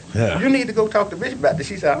Bishop about it. Yeah. You need to go talk to Bishop about this.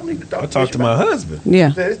 She said, I don't need to talk to Bishop. I talked to my husband.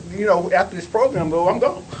 Yeah. Said, you know, after this program, though, I'm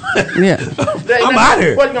gone. Yeah. I'm out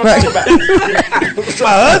here. What are you going to talk about?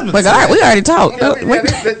 My husband. Like, all right, we already talked.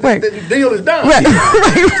 The deal is done. Right.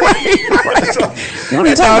 You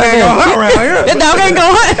need to talk about here. The dog ain't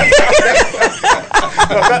going hunt.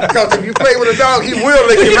 Because if you play with a dog, he will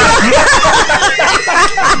lick you out.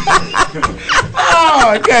 Oh,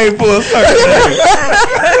 I came full circle.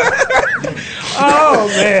 Oh,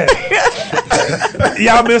 man.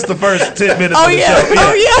 Y'all missed the first 10 minutes of the show.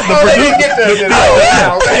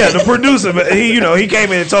 The producer, he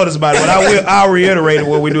came in and told us about it, but I'll reiterate it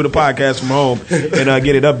when we do the podcast from home and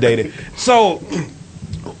get it updated. So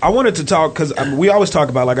I wanted to talk, because we always talk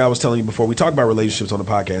about, like I was telling you before, we talk about relationships on the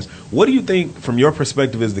podcast. What do you think, from your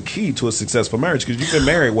perspective, is the key to a successful marriage? Because you've been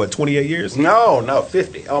married, 28 years? No,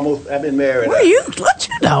 50. Almost. I've been married. What you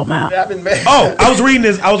know about? I've been married. Oh, I was reading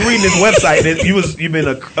this website that you've been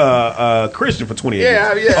a Christian for 28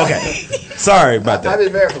 years. Yeah. Okay. Sorry about that. I've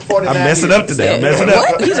been married for 49 years. I'm messing up today. I'm messing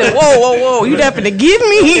up. He said, whoa. You definitely give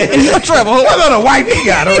me in your trouble. What kind of wife he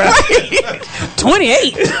got around?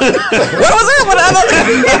 28. What was that?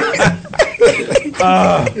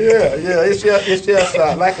 It's just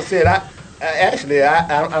like I said, I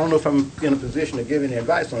don't know if I'm in a position to give any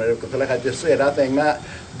advice on it, because like I just said, I think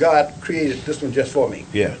God created this one just for me.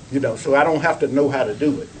 Yeah. You know, so I don't have to know how to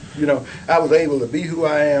do it. You know, I was able to be who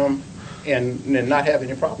I am and not have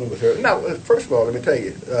any problem with her. Now, first of all, let me tell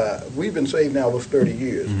you, we've been saved now almost 30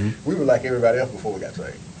 years. Mm-hmm. We were like everybody else before we got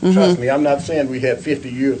saved. Mm-hmm. Trust me, I'm not saying we had 50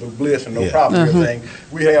 years of bliss and no problem with everything.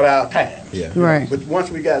 We had our times. Yeah. Right. But once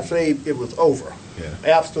we got saved, it was over. Yeah.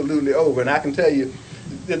 Absolutely over. And I can tell you,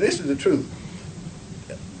 this is the truth.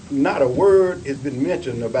 Not a word has been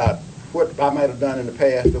mentioned about what I might have done in the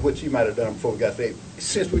past or what she might have done before we got saved.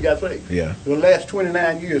 Since we got saved. Yeah. The last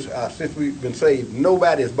 29 years since we've been saved,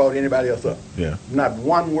 nobody has brought anybody else up. Yeah. Not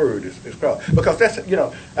one word is crossed. Because that's,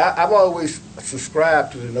 I've always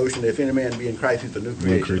subscribed to the notion that if any man be in Christ, he's a new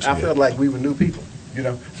creation. I felt like we were new people,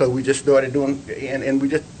 So we just started doing, and we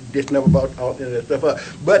just never brought all that stuff up.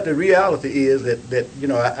 But the reality is that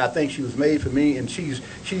I think she was made for me, and she's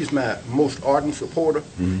my most ardent supporter.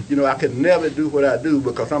 Mm-hmm. I could never do what I do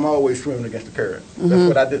because I'm always swimming against the current. Mm-hmm. That's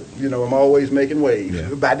what I do. I'm always making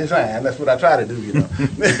waves by design. That's what I try to do.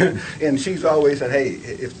 And she's always said, "Hey,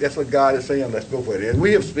 if that's what God is saying, let's go for it." And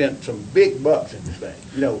we have spent some big bucks in this thing.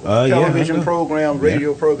 Television programs,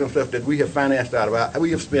 radio programs, stuff that we have financed out of.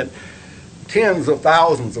 We have spent tens of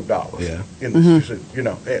thousands of dollars in this,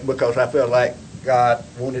 because I felt like God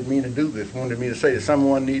wanted me to do this, wanted me to say that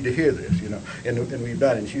someone need to hear this, and we've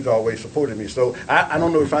done it, and she's always supported me. So I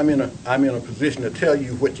don't know if I'm in a position to tell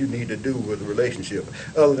you what you need to do with a relationship,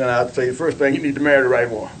 other than I'd say the first thing, you need to marry the right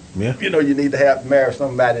one. Yeah. You need to marry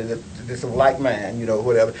somebody that's of like mind,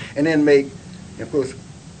 whatever, and then of course,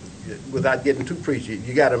 without getting too preachy,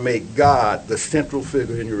 you got to make God the central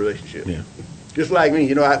figure in your relationship. Yeah. Just like me,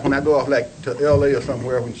 when I go off like to L.A. or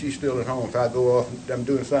somewhere, when she's still at home, if I go off and I'm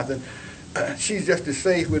doing something, she's just as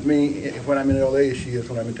safe with me when I'm in L.A. as she is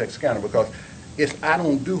when I'm in Texarkana, because I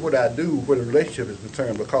don't do what I do where the relationship is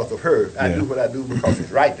concerned because of her. I do what I do because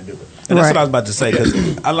it's right to do it. And that's what I was about to say,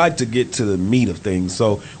 because I like to get to the meat of things.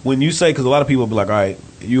 So when you say, because a lot of people be like, all right,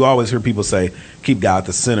 you always hear people say, keep God at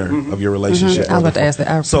the center of your relationship. I was about to ask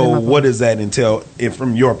that. So what does that entail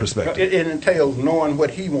from your perspective? It entails knowing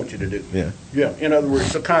what he wants you to do. Yeah. In other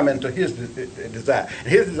words, succumbing to his desire. And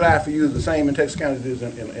his desire for you is the same in Texarkana as it is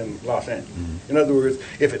in Los Angeles. Mm-hmm. In other words,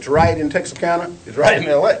 if it's right in Texarkana, it's right in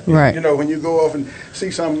L.A. Right. When you go off and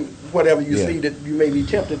see whatever you see that you may be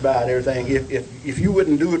tempted by and everything, if you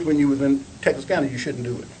wouldn't do it when you was in Texarkana, you shouldn't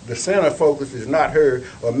do it. The center focus is not her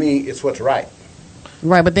or me, it's what's right.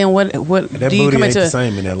 Right, but then what that do you come into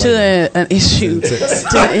an issue?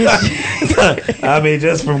 I mean,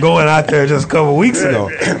 just from going out there just a couple weeks ago.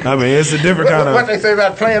 I mean, it's a different kind of. What they say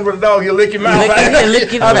about playing with a dog, you lick your mouth. I think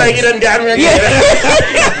he done got me again.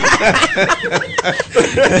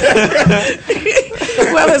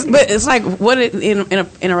 Well, it's like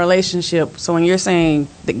in a relationship. So when you're saying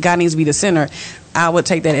that God needs to be the center, I would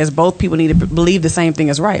take that as both people need to believe the same thing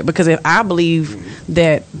is right. Because if I believe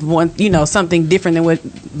that something different than what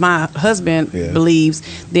my husband believes,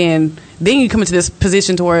 then you come into this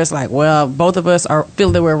position to where it's like, well, both of us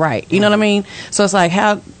feel that we're right. You know what I mean? So it's like,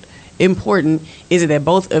 how important is it that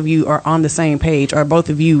both of you are on the same page, or both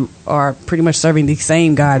of you are pretty much serving the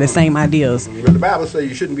same God, the same ideals? But the Bible says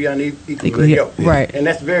you shouldn't be unequally yoked. Right. And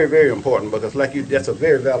that's very, very important, because that's a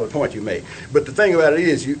very valid point you make. But the thing about it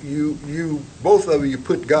is you both of you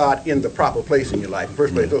put God in the proper place in your life. In the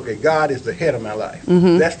first place, okay, God is the head of my life.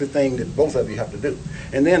 Mm-hmm. That's the thing that both of you have to do.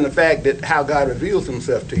 And then the fact that how God reveals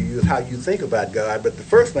himself to you is how you think about God. But the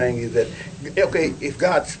first thing is that, okay, if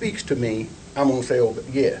God speaks to me, I'm going to say,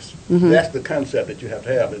 yes. Mm-hmm. That's the concept that you have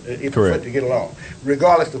to have to get along.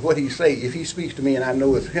 Regardless of what he say, if he speaks to me and I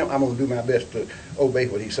know it's him, I'm going to do my best to obey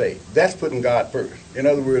what he say. That's putting God first. In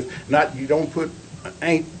other words, you don't put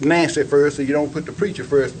Aunt Nancy first, or you don't put the preacher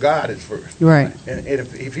first. God is first. Right. And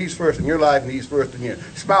if he's first in your life and he's first in your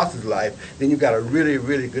spouse's life, then you've got a really,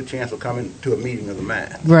 really good chance of coming to a meeting of the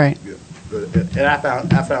mind. Right. Yeah. And I found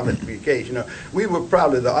that to be the case. We were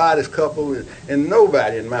probably the oddest couple, and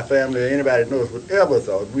nobody in my family or anybody that knows would ever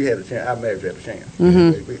thought we had a chance. Our marriage had a chance.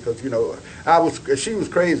 Mm-hmm. Because she was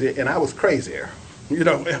crazy and I was crazier.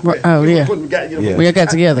 Oh yeah. When we got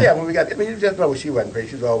together. Yeah, when we got. I mean, you just know she wasn't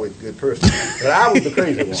crazy. She was always a good person, but I was the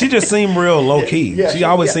crazy one. She just seemed real low key. Yeah, she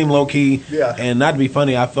always seemed low key. Yeah. And not to be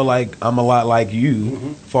funny, I feel like I'm a lot like you,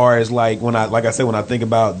 far as like when I think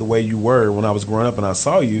about the way you were when I was growing up and I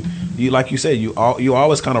saw you, like you said, you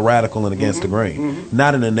always kind of radical and against the grain. Mm-hmm.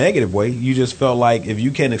 Not in a negative way. You just felt like if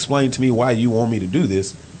you can't explain to me why you want me to do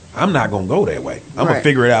this, I'm not gonna go that way. I'm gonna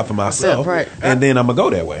figure it out for myself, and then I'm gonna go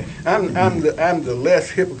that way. I'm the less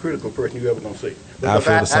hypocritical person you ever gonna see.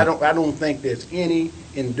 Because I don't think there's any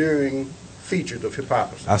enduring features of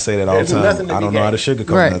hypocrisy. I say that all the time. I don't know how to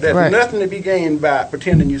sugarcoat nothing. There's nothing to be gained by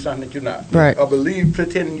pretending you're something that you're not, or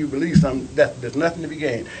pretending you believe something. There's nothing to be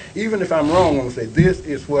gained. Even if I'm wrong, I'm gonna say this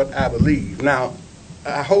is what I believe. Now,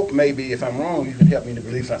 I hope maybe if I'm wrong, you can help me to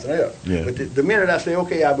believe something else. Yeah. But the minute I say,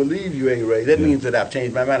 okay, I believe you, A. Ray, that means that I've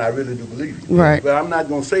changed my mind. I really do believe you. Right. But I'm not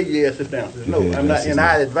going to say yes if the answer is no. I'm not, and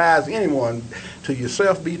I advise anyone to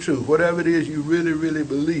yourself be true. Whatever it is you really, really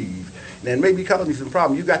believe. And maybe causing you some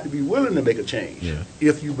problem, you got to be willing to make a change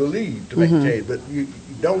if you believe to make a change. But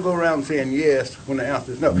Don't go around saying yes when the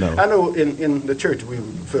answer is no. I know in the church we were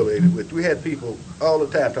affiliated with, we had people all the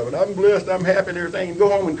time talking, I'm blessed, I'm happy and everything, and go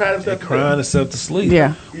home and cry themselves to sleep. Crying themselves to sleep.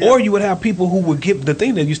 Yeah. Or you would have people who would give, the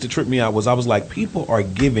thing that used to trip me out was I was like, people are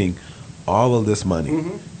giving all of this money.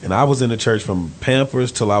 And I was in the church from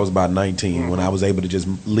Pampers till I was about 19 when I was able to just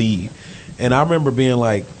leave. And I remember being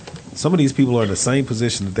like, some of these people are in the same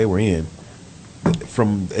position that they were in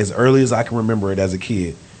from as early as I can remember it as a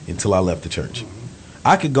kid until I left the church.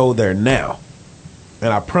 I could go there now,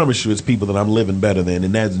 and I promise you it's people that I'm living better than,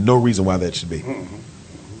 and there's no reason why that should be.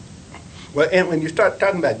 Well, and when you start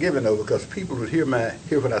talking about giving, though, because people would hear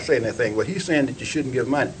what I say in that thing, well, he's saying that you shouldn't give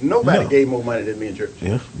money. Nobody gave more money than me in church.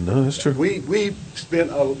 Yeah, no, that's true. We spent,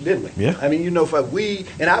 didn't we? Yeah. I mean,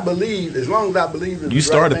 and I believe, as long as I believe that you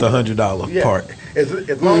started the $100 part.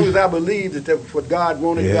 As long as I believe that that's what God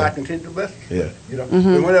wanted, God continued to bless us. Yeah. You know,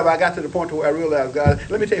 and whenever I got to the point where I realized God,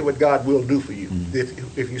 let me tell you what God will do for you.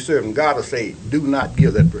 If you serve Him, God will say, do not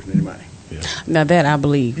give that person any money. Yeah. Now that I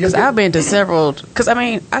believe, because I've been to several. Because I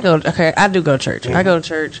mean, I do go to church. I go to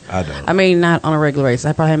church. I don't. I mean, not on a regular basis.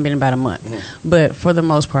 I probably haven't been in about a month, but for the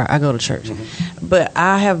most part, I go to church. But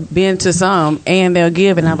I have been to some, and they'll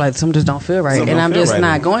give, and I'm like, some just don't feel right, Some and don't I'm feel just right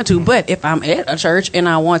not anymore. going to. But if I'm at a church and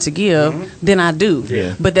I want to give, then I do.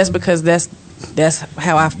 Yeah. But that's because that's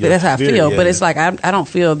how I feel. Yeah, but it's like I don't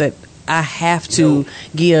feel that I have to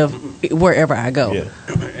give wherever I go. Yeah.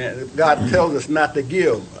 And God tells us not to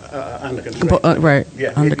give under constraint. Right.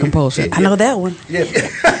 Yeah. Under compulsion. I know that one. Yeah.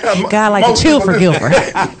 God like a Most cheerful people do. giver.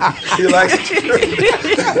 He likes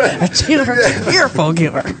A cheerful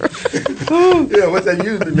giver. Yeah, what that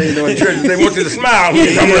usually mean though in churches, they want you to smile when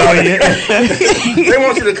you come around. They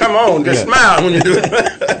want you to come on, just smile when you do it.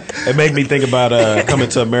 It made me think about Coming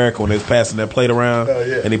to America when they was passing that plate around,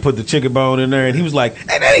 and he put the chicken bone in there, and he was like,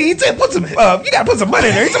 "Hey, Daddy, he said, put some, you gotta put some money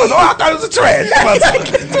in there." He said, "Oh, I thought it was a trash."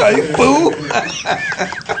 You fool.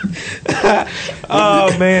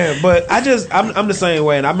 Oh man, but I'm the same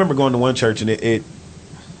way, and I remember going to one church, and it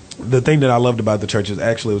the thing that I loved about the church is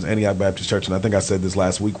actually it was Antioch Baptist Church, and I think I said this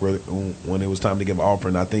last week when it was time to give an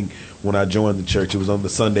offering. I think when I joined the church, it was on the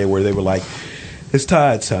Sunday where they were like, it's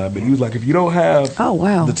tithe time, and he was like, if you don't have the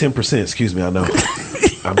 10%, excuse me, I know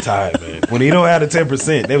I'm tired, man. When you don't have the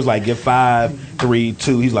 10%, they was like, give 5, 3,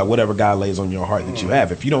 2. He's like, whatever God lays on your heart that you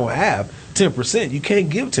have. If you don't have 10%, you can't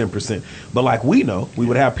give 10%. But like we know, we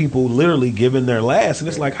would have people literally giving their last, and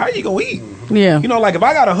it's like, how are you gonna eat? Yeah, you know, like if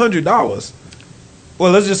I got $100.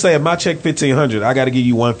 Well, let's just say if my check $1,500, I got to give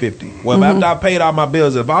you $150. Well, after I paid all my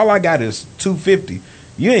bills, if all I got is $250,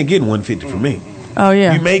 you ain't getting $150 from me. Oh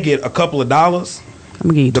yeah, you may get a couple of dollars. I'm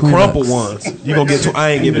gonna give you the crumpled ones. You gonna get?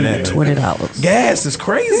 I ain't giving that $20. Gas is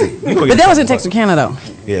crazy. But that was in Texarkana though.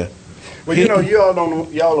 Yeah. Well, you know, y'all don't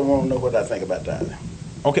want to know what I think about tithing.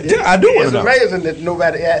 Okay, yeah, I do want to know. It's amazing that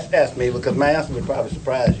nobody asked me because my answer would probably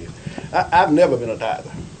surprise you. I've never been a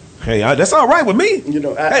tither. Hey, that's all right with me. You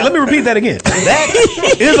know, hey, let me repeat that again.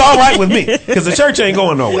 That is all right with me because the church ain't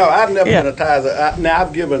going nowhere. You know, I've never been a tither. Now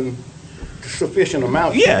I've given sufficient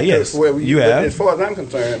amount. Yeah, yes, where you have. As far as I'm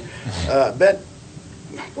concerned, that.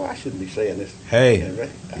 Well, I shouldn't be saying this. Hey,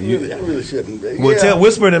 I really shouldn't. Well,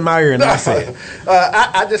 whisper it in my ear and I say it.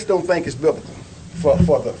 I just don't think it's biblical for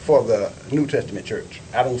the New Testament church.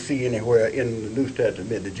 I don't see anywhere in the New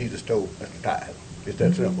Testament that Jesus told us to tithe. It's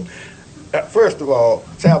that simple. First of all,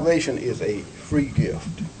 salvation is a free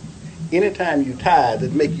gift. Anytime you tithe,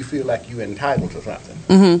 it makes you feel like you're entitled to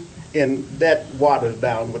something, and that waters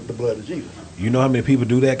down with the blood of Jesus. You know how many people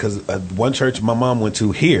do that? Because one church my mom went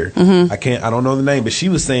to here, I don't know the name, but she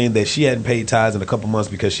was saying that she hadn't paid tithes in a couple months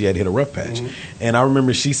because she had hit a rough patch. And I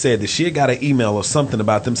remember she said that she had got an email or something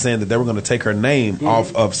about them saying that they were going to take her name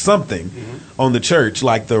off of something on the church,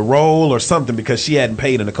 like the roll or something, because she hadn't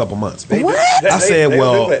paid in a couple months. What? I said,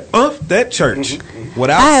 well, that church,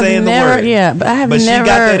 without saying the word. Yeah, but I have but never. She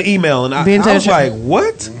got that email, and I was church. like,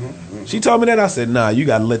 what? She told me that. I said, nah, you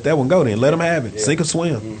got to let that one go then. Let them have it. Sink or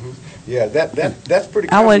swim. Yeah, that's pretty.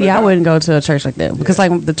 I wouldn't go to a church like that because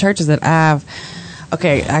like the churches that I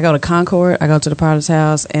go to Concord, I go to the Potter's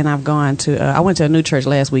House, and I've gone to. I went to a new church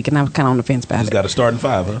last week, and I was kind of on the fence about it. Just got to start in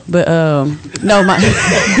 5, huh? But no, my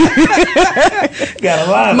got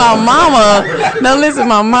a lot. My mama. No, listen,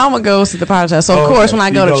 my mama goes to the Potter's House, so of course when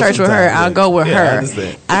I go to church with her, I'll go with her.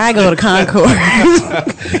 I go to Concord.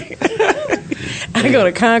 I go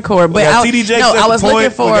to Concord, but I was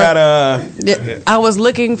looking for. I was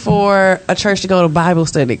looking for a church to go to Bible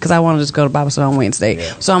study because I want to just go to Bible study on Wednesday.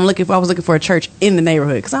 Yeah. So I was looking for a church in the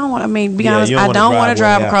neighborhood because I don't want. I mean, be honest, I don't want to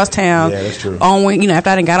drive across town. Yeah, that's true. After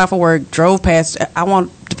I done got off of work, drove past. I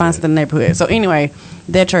want to find something in the neighborhood. So anyway,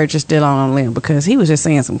 that church is still on limb because he was just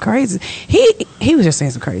saying some crazy. He was just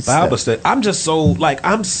saying some crazy Bible stuff. study.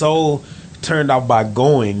 I'm so turned off by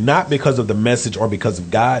going, not because of the message or because of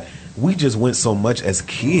God. We just went so much as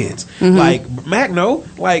kids. Like Mac, no,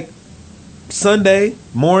 like Sunday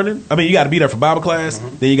morning. I mean, you got to be there for Bible class.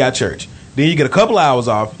 Then you got church. Then you get a couple hours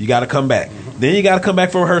off. You got to come back. Then you got to come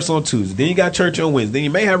back for rehearsal on Tuesday. Then you got church on Wednesday. Then you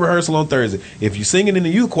may have rehearsal on Thursday. If you're singing in the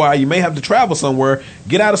youth choir, you may have to travel somewhere.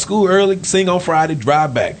 Get out of school early, sing on Friday,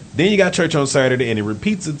 drive back. Then you got church on Saturday, and it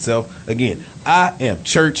repeats itself again. I am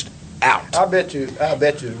churched out. I bet you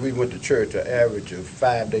we went to church an average of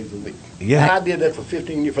 5 days a week. Yeah. I did that for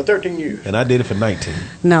 13 years. And I did it for 19.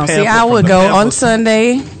 No, see, Pamphlet I from would the go pamphlet. on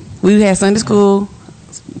Sunday. We had Sunday school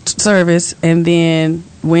service, and then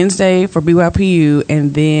Wednesday for BYPU,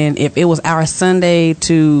 and then if it was our Sunday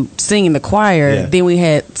to sing in the choir, then we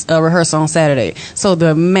had a rehearsal on Saturday. So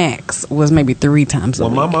the max was maybe 3 times a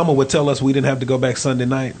When week. my mama would tell us we didn't have to go back Sunday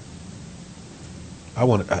night, I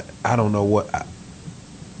don't know what.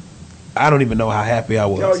 I don't even know how happy I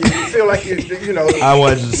was. You feel like you know. I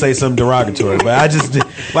wanted to say something derogatory, but I just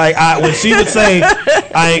like when she would say,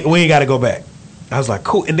 "We ain't got to go back." I was like,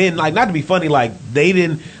 "Cool." And then, like, not to be funny, like they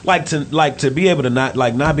didn't to be able to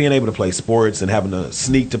not being able to play sports and having to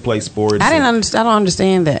sneak to play sports. I don't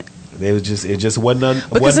understand that. It just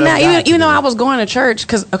wasn't. Because now, even though I was going to church,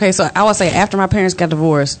 because so I would say after my parents got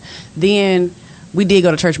divorced, then we did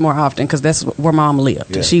go to church more often because that's where my mom lived.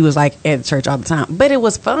 Yeah. And she was like at church all the time. But it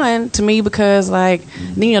was fun to me because like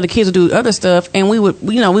the kids would do other stuff and we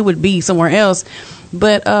would be somewhere else.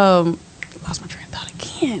 But lost my train of thought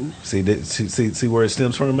again. See where it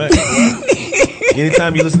stems from, Mac?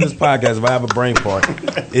 Anytime you listen to this podcast, if I have a brain fart,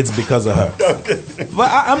 it's because of her.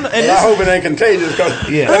 But I hope it ain't contagious because at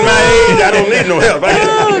my age, I don't need no help.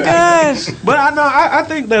 Oh gosh! But I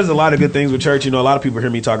think there's a lot of good things with church. A lot of people hear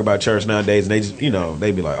me talk about church nowadays, and they just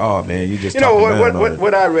they be like, "Oh man, you just."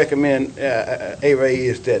 What I recommend, A-Ray,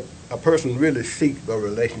 is that a person really seek a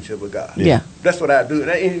relationship with God. Yeah. That's what I do.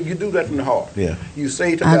 And you do that from the heart. Yeah. You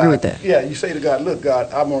say to I God. agree with that. Yeah, you say to God, look,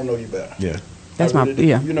 God, I want to know you better. Yeah. That's my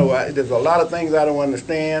there's a lot of things I don't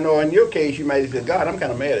understand, or in your case, you might say, God, I'm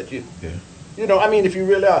kind of mad at you. Yeah. If you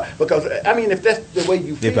really are, because if that's the way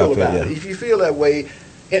you feel about it, if you feel that way,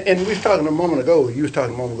 and we was talking a moment ago,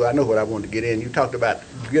 I know what I wanted to get in. You talked about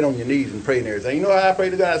get on your knees and pray and everything. You know how I pray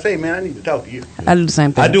to God? I say, man, I need to talk to you. I do the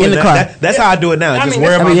same thing. I do in it the now. car. That's how I do it now.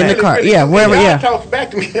 Wherever in I'm the at. car. Yeah, wherever. God Yeah. talks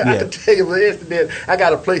back to me. I can tell you, for instance, I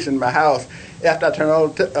got a place in my house. After I turn all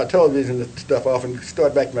the television and stuff off and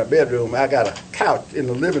start back to my bedroom, I got a couch in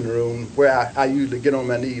the living room where I usually get on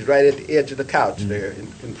my knees right at the edge of the couch there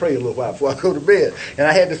and pray a little while before I go to bed. And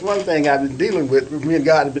I had this one thing I've been dealing with, me and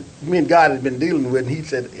God had been dealing with, and he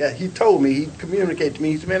said, he told me, he communicated to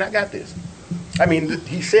me, he said, man, I got this.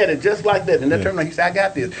 He said it just like that. And that term, he said, I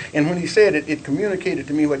got this. And when he said it, it communicated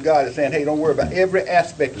to me what God is saying. Hey, don't worry about every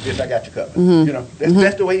aspect of this. I got you covered.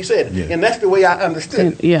 That's the way he said it. Yeah. And that's the way I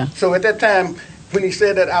understood it. Yeah. So at that time, when he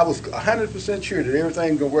said that, I was 100% sure that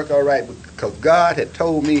everything going to work all right because God had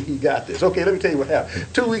told me he got this. Okay, let me tell you what happened.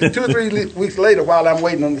 2 or 3 weeks later, while I'm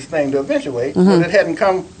waiting on this thing to eventuate, well, it hadn't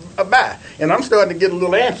come by. And I'm starting to get a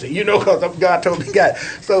little antsy, because God told me he got it.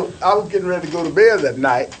 So I was getting ready to go to bed that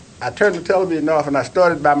night. I turned the television off and I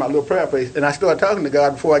started by my little prayer place and I started talking to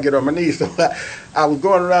God before I get on my knees. So I was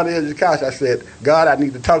going around the edge of the couch. I said, God, I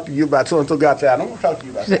need to talk to you about so-and-so. God said, I don't want to talk to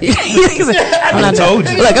you about that. I told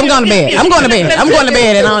you. Look, I'm going to bed. I'm going to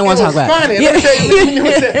bed and I don't want to talk about it. Let me tell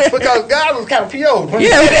you, because God was kind of PO'd.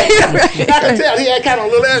 I could tell he had kind of a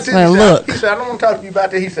little attitude. He said, I don't want to talk to you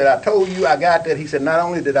about that. He said, I told you I got that. He said, not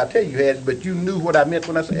only did I tell you had it, but you knew what I meant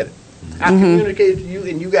when I said it. I communicated to you,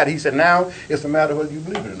 and you got it. He said, now it's a matter of whether you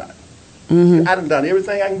believe it or not. I done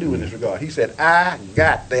everything I can do in this regard. He said, I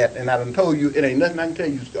got that, and I done told you it ain't nothing I can tell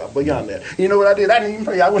you beyond that. You know what I did? I didn't even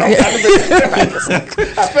pray. I went on.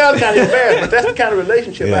 I felt kind of embarrassed, but that's the kind of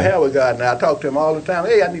relationship I have with God now. I talk to him all the time.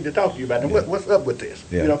 Hey, I need to talk to you about it. What's up with this?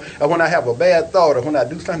 Yeah. Or when I have a bad thought or when I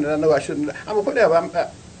do something that I know I shouldn't, I'm going to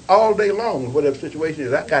whatever. All day long, whatever the situation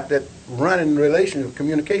is, I got that running relationship,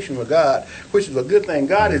 communication with God, which is a good thing.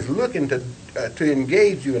 God is looking to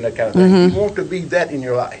engage you in that kind of thing. He wants to be that in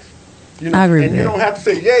your life. I agree and with you that. don't have to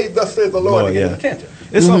say, yay, thus says the Lord, to get his attention.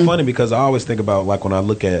 It's so funny because I always think about, like, when I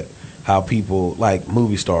look at how people, like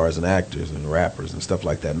movie stars and actors and rappers and stuff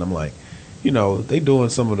like that, and I'm like, they doing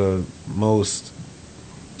some of the most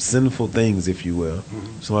sinful things, if you will.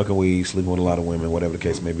 Smoking weed, sleeping with a lot of women, whatever the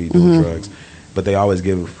case may be, doing drugs. But they always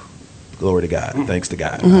give glory to God, thanks to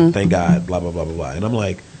God, thank God, blah, blah, blah, blah, blah. And I'm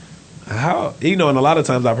like, how, and a lot of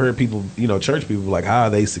times I've heard people, church people, like, how are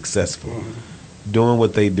they successful doing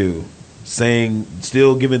what they do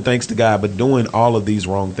still giving thanks to God, but doing all of these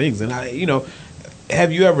wrong things. And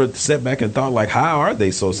have you ever sat back and thought, like, how are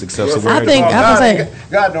they so successful? I think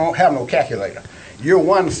God don't have no calculator. You're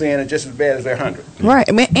one sin is just as bad as they're 100. Right,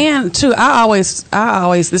 and too, I always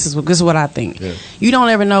this is what I think. Yeah. You don't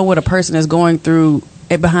ever know what a person is going through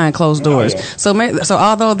behind closed doors. Oh, yeah. So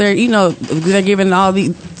although they're they're getting all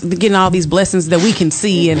these blessings that we can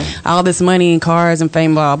see and all this money and cars and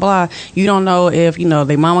fame, blah blah. You don't know if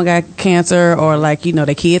their mama got cancer or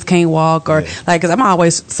their kids can't walk or because I'm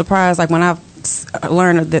always surprised when I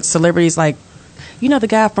learned that celebrities the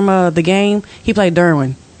guy from The Game, he played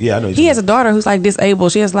Derwin. Yeah, I know. He has a daughter who's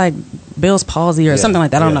disabled. She has Bell's palsy or something like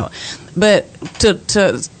that. I don't know. But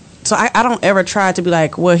so I don't ever try to be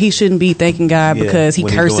well, he shouldn't be thanking God because he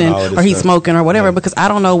cursing or he's smoking or whatever because I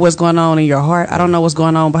don't know what's going on in your heart. I don't know what's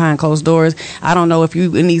going on behind closed doors. I don't know if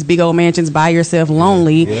you in these big old mansions by yourself,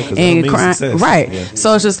 lonely and crying. Right. Yeah.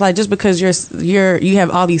 So it's just because you have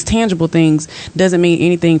all these tangible things doesn't mean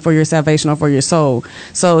anything for your salvation or for your soul.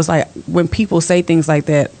 So it's when people say things like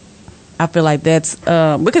that, I feel like that's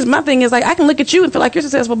because my thing is I can look at you and feel like you're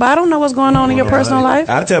successful, but I don't know what's going on in your personal life.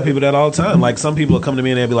 I tell people that all the time. Some people will come to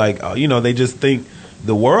me and they'll be like, they just think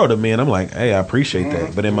the world of me, and I'm like, hey, I appreciate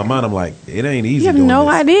that. But in my mind, I'm like, it ain't easy. You have no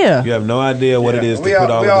idea. You have no idea what it is to put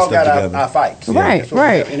all of this stuff together. We all got our fights, right?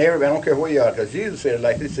 Right. And everybody, I don't care where you are, because Jesus said it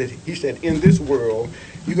like this. He said, in this world,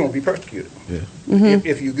 you're going to be persecuted. Yeah. Mm-hmm.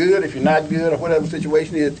 If you're good, if you're not good, or whatever the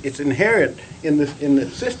situation is, it's inherent in the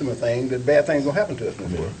system of things that bad things going to happen to us in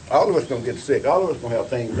this world. All of us going to get sick. All of us going to have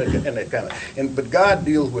things and that kind of. But God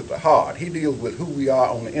deals with the heart. He deals with who we are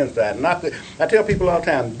on the inside. I tell people all the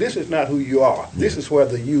time, this is not who you are. This is where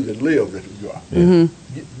the you that lives is who you are.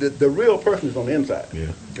 Mm-hmm. The real person is on the inside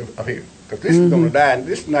of here. Because this is going to die, and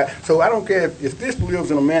this is not. So I don't care if this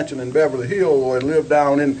lives in a mansion in Beverly Hills or it lives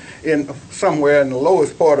down in somewhere in the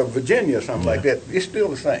lowest part of Virginia or something like that. It's still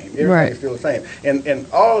the same. Everything's still the same. And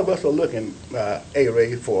all of us are looking,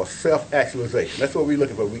 A-Ray, for self-actualization. That's what we're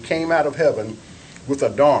looking for. We came out of heaven with a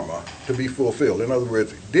dharma to be fulfilled. In other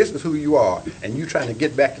words, this is who you are, and you're trying to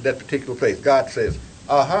get back to that particular place. God says,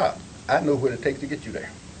 aha, I know what it takes to get you there.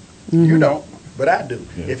 Mm-hmm. You don't. But I do.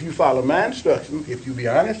 Yeah. If you follow my instructions, if you be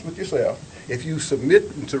honest with yourself, if you submit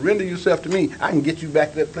and surrender yourself to me, I can get you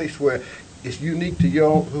back to that place where it's unique to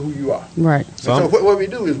who you are. Right. So what we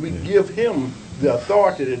do is we give him the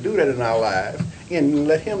authority to do that in our lives and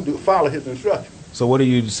let him follow his instructions. So what do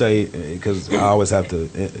you say, because I always have to,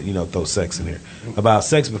 throw sex in here, about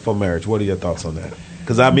sex before marriage? What are your thoughts on that?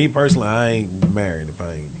 Because me personally, I ain't married if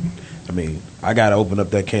I ain't. I got to open up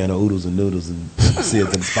that can of oodles and noodles and see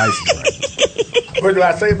if them spices right. What do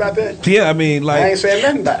I say about that? Yeah, I ain't saying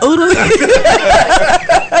nothing about it.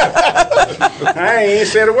 I ain't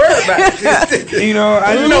said a word about it. I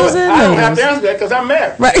don't have to answer that because I'm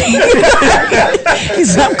married. Right.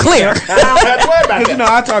 He's not clear. I don't have to worry about that.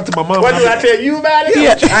 I talk to my mom. What did I tell you about it?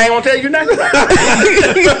 Yeah. I ain't going to tell you nothing about it.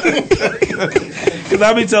 Because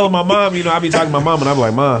I be telling my mom, I be talking to my mom, and I'm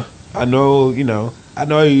like, Mom, I know you're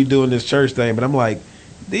doing this church thing, but I'm like,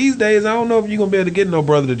 these days, I don't know if you're going to be able to get no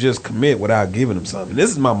brother to just commit without giving him something.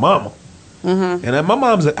 This is my mama. Mm-hmm. And my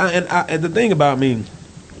mom's, and the thing about me,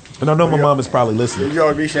 and I know my mom is probably listening. You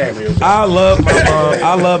ought to be ashamed of yourself. I love my mom.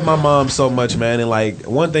 I love my mom so much, man. And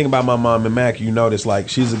one thing about my mom, and Mac, notice,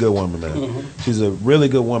 she's a good woman, man. Mm-hmm. She's a really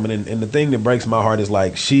good woman. And the thing that breaks my heart is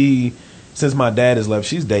since my dad has left,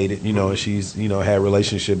 she's dated, and she's, had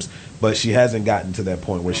relationships, but she hasn't gotten to that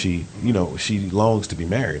point where she, she longs to be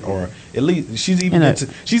married, or at least she's even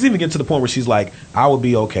getting to the point where she's like, I would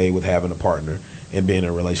be okay with having a partner and being in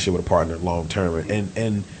a relationship with a partner long term,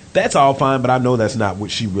 and that's all fine, but I know that's not what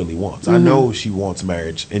she really wants. Mm-hmm. I know she wants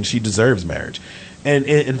marriage, and she deserves marriage,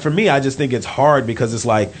 and for me, I just think it's hard because it's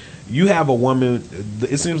like you have a woman.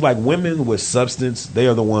 It seems like women with substance, they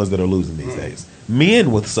are the ones that are losing these days.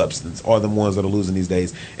 Men with substance are the ones that are losing these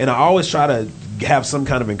days. And I always try to have some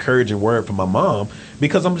kind of encouraging word for my mom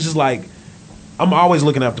because I'm just I'm always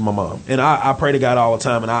looking after my mom. And I pray to God all the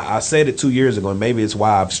time. And I said it 2 years ago, and maybe it's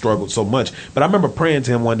why I've struggled so much. But I remember praying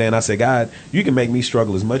to him one day, and I said, God, you can make me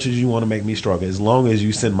struggle as much as you want to make me struggle as long as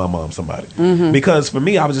you send my mom somebody. Mm-hmm. Because for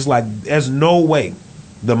me, I was just like, there's no way.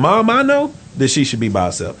 The mom I know, that she should be by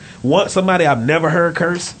herself. Somebody I've never heard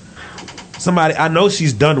curse. Somebody, I know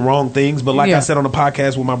she's done wrong things, but I said on the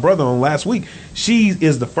podcast with my brother on last week, she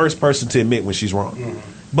is the first person to admit when she's wrong.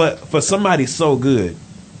 Mm-hmm. But for somebody so good,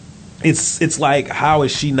 it's like, how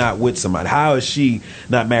is she not with somebody? How is she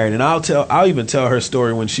not married? And I'll even tell her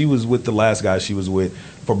story when she was with the last guy she was with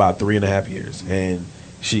for about 3.5 years, and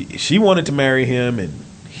she wanted to marry him, and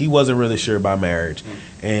he wasn't really sure about marriage,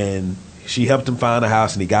 and she helped him find a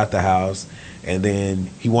house, and he got the house. And then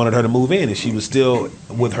he wanted her to move in, and she was still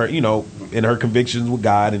with her, you know, in her convictions with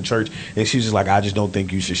God and church. And she's just like, I just don't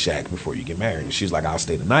think you should shack before you get married. And she's like, I'll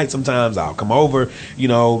stay the night sometimes. I'll come over, you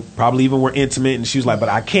know, probably even we're intimate. And she was like, but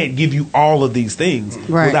I can't give you all of these things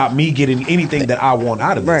without me getting anything that I want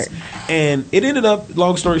out of this. And it ended up,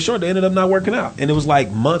 long story short, they ended up not working out. And it was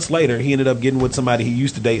like months later, he ended up getting with somebody he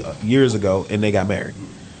used to date years ago, and they got married.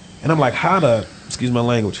 And I'm like, how the, excuse my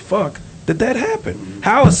language, fuck did that happen?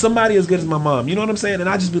 How is somebody as good as my mom? You know what I'm saying? And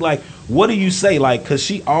I just be like, what do you say? Like, because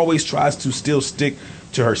she always tries to still stick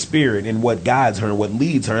to her spirit and what guides her and what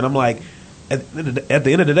leads her. And I'm like, at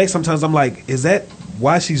the end of the day, sometimes I'm like, is that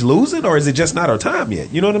why she's losing, or is it just not her time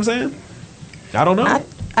yet? You know what I'm saying? I don't know.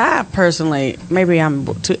 I personally,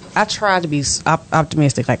 I try to be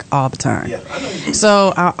optimistic like all the time. Yeah, I know.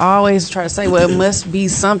 So I always try to say, well, it must be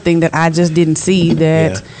something that I just didn't see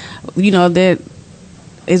that, you know, that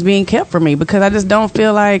is being kept from me, because I just don't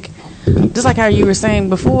feel like, just like how you were saying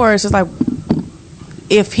before, it's just like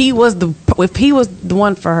if he was the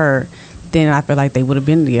one for her, then I feel like they would have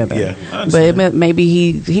been together. Yeah, but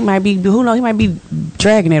maybe he might be, who knows, he might be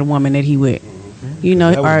dragging that woman that he with. You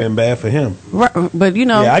know, that would have been bad for him. Right, but you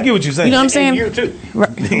know, yeah, I get what you're saying. You know what I'm saying? And you too.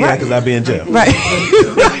 Right. Yeah, because I'd be in jail. Right.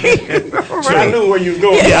 I knew where you was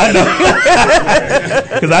going. Yeah, I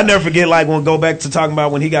know. Because I never forget, like, when go back to talking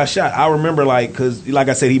about when he got shot. I remember, like, because like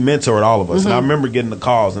I said, he mentored all of us, and I remember getting the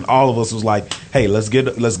calls, and all of us was like, "Hey, let's get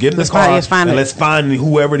in the car and let's find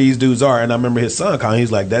whoever these dudes are." And I remember his son calling.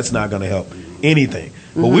 He's like, "That's not going to help anything."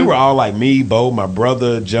 But we were all like, me, Bo, my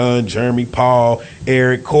brother, John, Jeremy, Paul,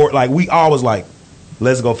 Eric, Court. Like, we all was like,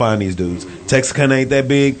 let's go find these dudes. Texarkana ain't that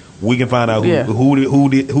big. We can find out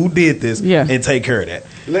who did this and take care of that.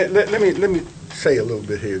 Let me say a little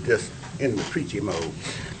bit here, just in the preachy mode.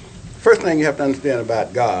 First thing you have to understand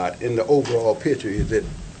about God in the overall picture is that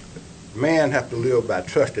man have to live by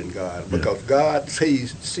trusting God, because God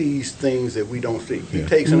sees things that we don't see. He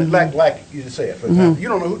takes in it, like you just said, for example, you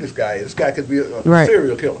don't know who this guy is. This guy could be a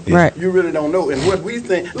serial killer. Right. You really don't know. And what we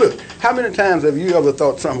think, look, how many times have you ever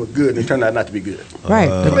thought something was good and it turned out not to be good? Right.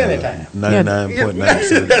 Many times.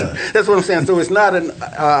 99.9%. That's what I'm saying. So it's not an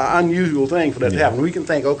unusual thing for that to happen. We can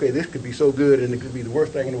think, okay, this could be so good and it could be the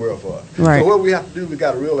worst thing in the world for us. Right. So what we have to do, we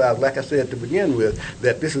got to realize, like I said to begin with,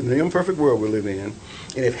 that this is an imperfect world we live in.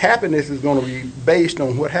 And if happiness is going to be based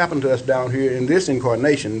on what happened to us down here in this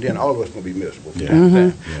incarnation, then all of us are going to be miserable.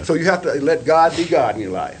 So you have to let God be God in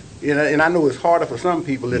your life. And I know it's harder for some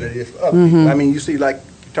people than it is for other people. I mean, you see, like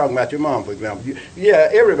talking about your mom, for example.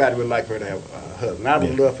 Everybody would like for her to have a husband. I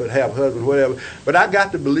would love for her to have a husband, whatever. But I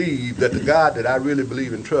got to believe that the God that I really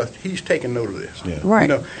believe and trust, He's taking note of this. Right. You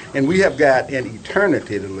know, and we have got an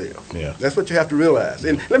eternity to live. That's what you have to realize.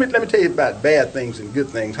 And let me tell you about bad things and good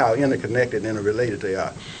things, how interconnected and interrelated they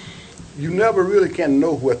are. You never really can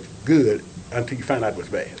know what's good until you find out what's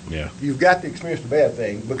bad. You've got to experience the bad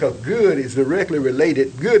thing, because good is directly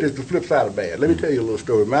related. Good is the flip side of bad. Let me tell you a little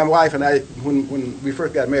story. My wife and I, when we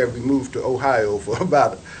first got married, we moved to Ohio for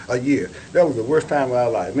about a year. That was the worst time of our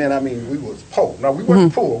life. Man, I mean, we was poor. Now, we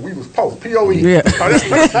weren't poor. We was poor. P-O-E. We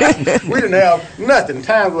didn't have nothing.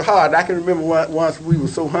 Times were hard. I can remember once we were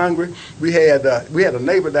so hungry. We had a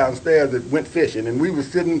neighbor downstairs that went fishing, and we were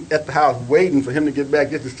sitting at the house waiting for him to get back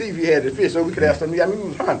just to see if he had the fish so we could have something. I mean, we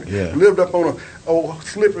was hungry. We lived up on an old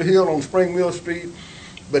slippery hill on Spring Mill Street,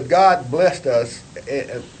 but God blessed us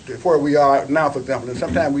where we are now, for example. And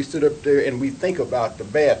sometimes we sit up there and we think about the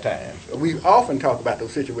bad times. We often talk about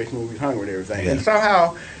those situations when we're hungry and everything. And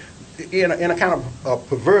somehow, in a kind of a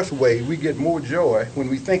perverse way, we get more joy when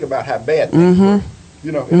we think about how bad things were.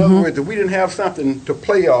 You know, in other words, if we didn't have something to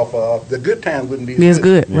play off of, the good times wouldn't be as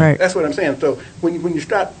good. Right. That's what I'm saying. So when you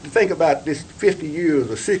start to think about this 50 years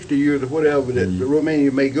or 60 years or whatever that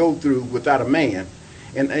Romania may go through without a man,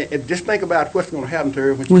 and just think about what's going to happen to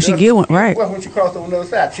her when she get one, right? Well, when she crosses on the other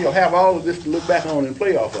side, she'll have all of this to look back on and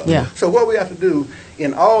play off of. Yeah. So what we have to do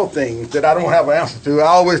in all things that I don't have an answer to, I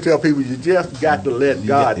always tell people, you just got to let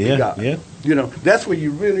God be God. You know, that's where you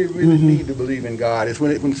really, really need to believe in God. It's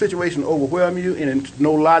when the situation overwhelms you and there's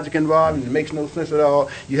no logic involved and it makes no sense at all,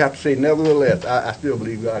 you have to say, nevertheless, I still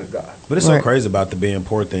believe God is God. But it's so crazy about the being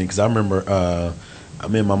poor thing, because I remember,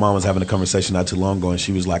 me and my mom was having a conversation not too long ago, and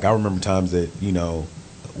she was like, I remember times that, you know,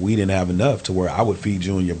 we didn't have enough to where I would feed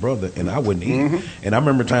you and your brother and I wouldn't eat. And I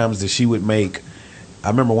remember times that she would make, I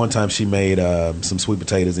remember one time she made some sweet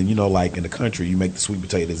potatoes, and you know, like in the country, you make the sweet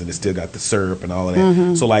potatoes and it still got the syrup and all of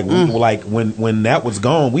that. So like, when that was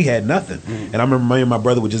gone, we had nothing. And I remember me and my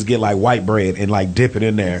brother would just get like white bread and like dip it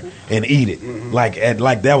in there and eat it, like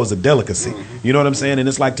that was a delicacy. You know what I'm saying? And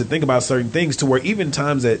it's like to think about certain things to where even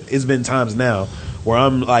times that it's been times now where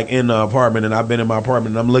I'm like in the apartment and I've been in my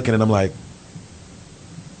apartment and I'm looking and I'm like,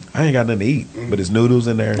 I ain't got nothing to eat, but it's noodles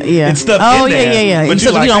in there. Yeah. It's stuff in there. Yeah. But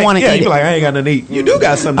you don't want to eat you it. like, I ain't got nothing to eat. You do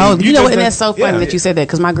got something to eat. You know what? And that's so funny that you said that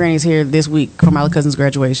because my granny's here this week for my cousin's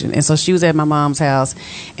graduation. And so she was at my mom's house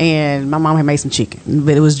and my mom had made some chicken,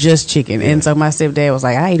 but it was just chicken. Yeah. And so my stepdad was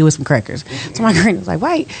like, I ate it with some crackers. So my granny was like,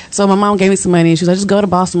 wait. So my mom gave me some money and she was like, just go to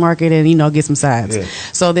Boston Market and, get some sides. Yeah.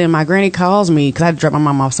 So then my granny calls me because I had to drop my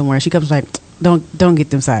mom off somewhere. And she comes like, don't get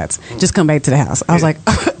them sides. Just come back to the house. I was like,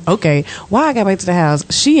 okay. Why I got back to the house?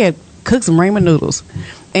 She had cooked some ramen noodles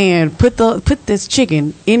and put this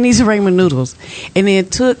chicken in these ramen noodles and then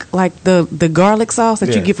took like the garlic sauce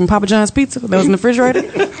that you get from Papa John's Pizza that was in the refrigerator.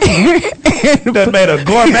 That made a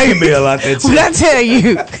gourmet meal out there. When I tell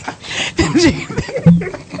you,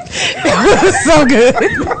 it was so good.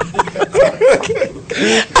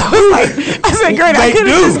 I said, great, I could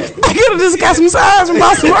have just got some sides from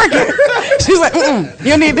Boston Market. She was like,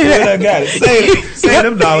 you need to do that. I got it. Save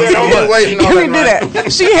them dollars. You need to do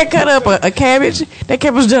that. She had cut up a cabbage. That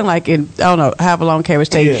cabbage was done like in, I don't know, however long cabbage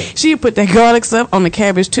take. Yeah. She put that garlic stuff on the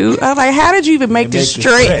cabbage too. I was like, how did you even make this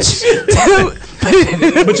stretch?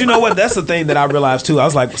 But you know what? That's the thing that I realized too. I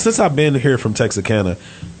was like, since I've been here from Texarkana,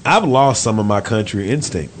 I've lost some of my country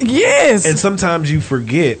instinct. Yes. And sometimes you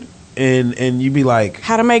forget and you be like,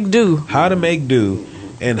 how to make do.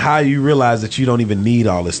 And how you realize that you don't even need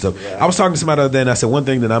all this stuff. Yeah. I was talking to somebody the other day and I said, one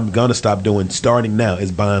thing that I'm going to stop doing starting now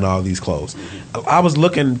is buying all these clothes. I was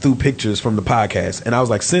looking through pictures from the podcast and I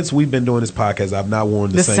was like, since we've been doing this podcast, I've not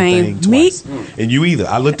worn the same thing twice. And you either.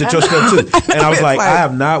 I looked at your stuff too. And I was like, I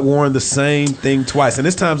have not worn the same thing twice. And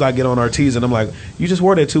this times I get on Ortiz and I'm like, you just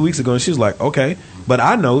wore that 2 weeks ago. And she's like, okay. But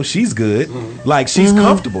I know she's good. Like, she's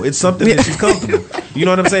comfortable. It's something that she's comfortable. You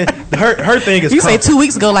know what I'm saying? Her thing is you say 2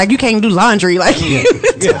 weeks ago, like, you can't do laundry. Like,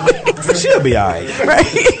 she'll be all right.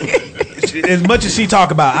 Right. As much as she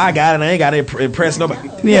talk about, I got it, I ain't got to impress nobody.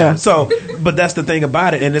 Yeah. So, but that's the thing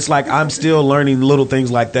about it. And it's like, I'm still learning little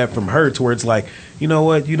things like that from her to where it's like, you know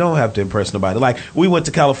what? You don't have to impress nobody. Like, we went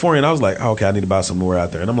to California and I was like, oh, okay, I need to buy something more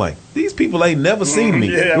out there. And I'm like, these people ain't never seen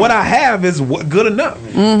me. Yeah. What I have is good enough.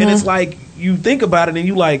 And it's like, you think about it and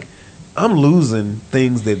you like, I'm losing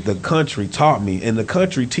things that the country taught me, and the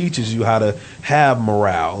country teaches you how to have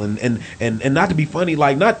morale and not to be funny.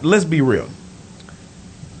 Like, not, let's be real.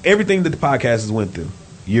 Everything that the podcast has went through,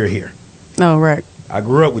 you're here. Oh, right. I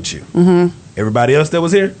grew up with you. Everybody else that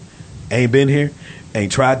was here ain't been here,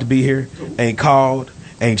 ain't tried to be here, ain't called,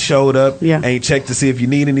 ain't showed up, ain't checked to see if you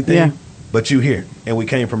need anything, but you here, and we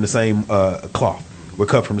came from the same cloth. We're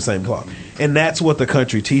cut from the same cloth. And that's what the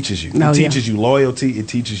country teaches you. It teaches you loyalty. It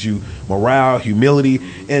teaches you morale, humility.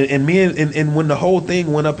 And me and when the whole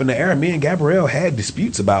thing went up in the air, me and Gabrielle had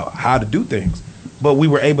disputes about how to do things. But we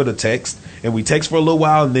were able to text. And we text for a little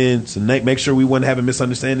while, and then to make sure we weren't having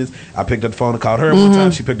misunderstandings, I picked up the phone and called her one time.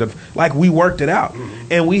 She picked up, like, we worked it out.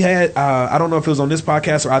 And we had, I don't know if it was on this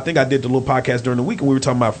podcast or I think I did the little podcast during the week, and we were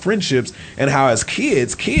talking about friendships and how as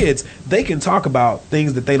kids, they can talk about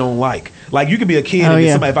things that they don't like. Like, you can be a kid and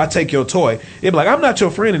somebody, if I take your toy, it'd be like, I'm not your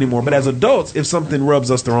friend anymore. But as adults, if something rubs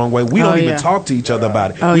us the wrong way, we don't even talk to each other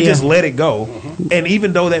about it. We just let it go. And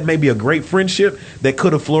even though that may be a great friendship that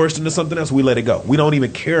could have flourished into something else, we let it go. We don't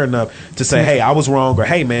even care enough to say, hey, I was wrong, or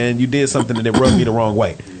hey, man, you did something and it rubbed me the wrong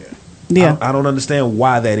way. I don't understand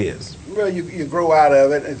why that is. Well, you grow out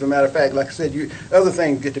of it. As a matter of fact, like I said, other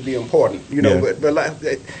things get to be important, but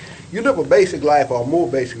like, you live a basic life or a more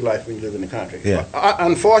basic life when you live in the country.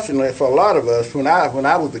 Unfortunately, for a lot of us, when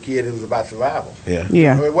I was a kid, it was about survival.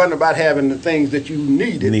 It wasn't about having the things that you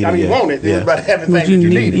needed. Wanted. It was about having things that you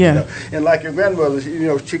needed. And like your grandmother,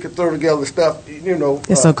 she could throw together stuff.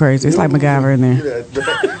 It's so crazy. It's like MacGyver in there.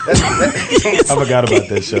 I forgot about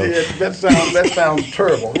that show. That sounds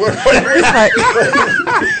terrible.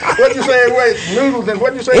 What you saying? Wait, noodles and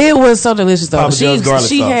what you say? It was so delicious though. Papa John's garlic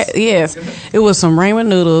sauce. It was some ramen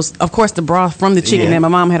noodles. Of course, the broth from the chicken that my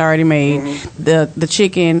mom had already made, the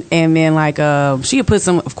chicken, and then like she had put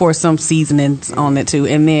some seasonings on it too,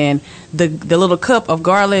 and then the little cup of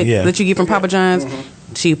garlic that you get from Papa John's.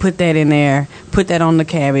 She put that in there, put that on the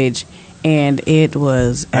cabbage, and it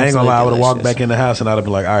was I ain't gonna lie, I would have walked back in the house and I'd have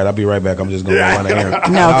been like, all right, I'll be right back. I'm just going to run an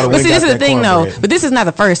errand. No, but see, this is the thing, though. But this is not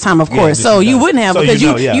the first time, of course. So you wouldn't have, because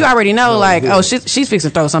you already know, like, oh, she's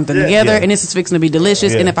fixing to throw something together, and this is fixing to be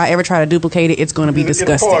delicious, and if I ever try to duplicate it, it's going to be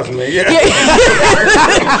disgusting.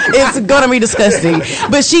 It's going to be disgusting.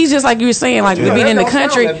 But she's just, like you were saying, like, being in the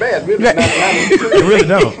country. It really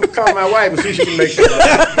don't. Call my wife and see if she can make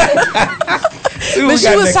that. But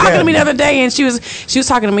she was talking to me the other day, and she was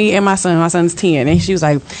talking to me and my son. My son's 10, and she was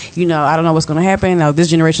like, I don't know what's going to happen. This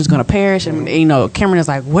generation is going to perish. And Cameron is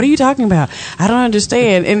like, what are you talking about? I don't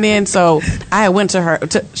understand. And then so I went to her.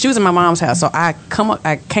 She was in my mom's house, so I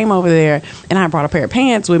came over there, and I brought a pair of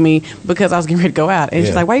pants with me because I was getting ready to go out. And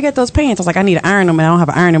she's like, why you got those pants? I was like, I need to iron them, and I don't have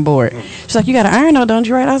an ironing board. She's like, you got to iron them, don't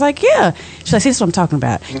you? Right? I was like, yeah. She's like, see, this is what I'm talking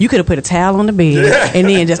about. You could have put a towel on the bed and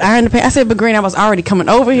then just iron the pants. I said, but Green, I was already coming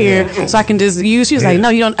over here, so I can just use. She was like, no,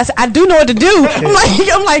 you don't. I said, I do know what to do.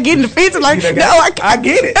 I'm like getting defensive. Like, no, I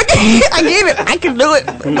get it. I get it. I can do it.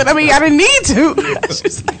 But I mean, I didn't need to.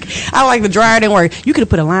 I like the dryer didn't work. You could have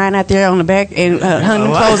put a line out there on the back and hung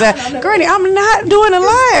them clothes out. Granny, I'm not doing a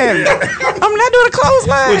line. I'm not doing a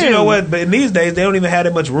clothesline. But you know what? But in these days, they don't even have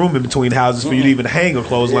that much room in between houses for you to even hang a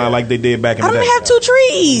clothesline like they did back in the day. I don't have 2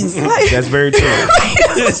 trees. That's very true.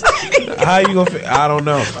 How you gonna? I don't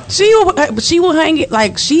know. She will hang it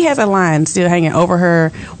like she has a line still hanging over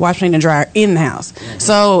her wash machine and dryer in the house.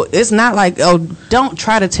 So it's not like, don't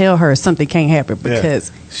try to tell her something can't happen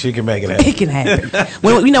because she can make it happen. It can happen.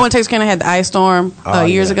 when Texarkana had the ice storm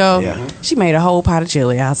years ago, she made a whole pot of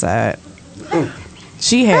chili outside.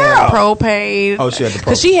 She had propane. Oh, she had the propane.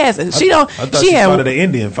 Because she has. She don't. I thought she started the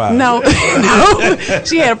Indian fire. No.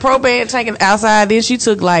 She had a propane tank outside. Then she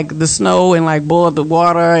took like the snow and like boiled the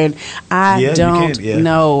water. And I don't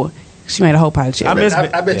know. She made a whole pot of chili. I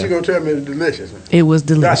bet you're going to tell me it's delicious. It was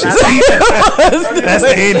delicious. That's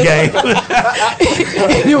the end game.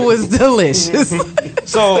 It was delicious.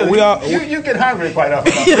 So we are. You get hungry quite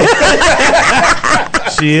often.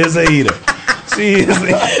 She is a eater. She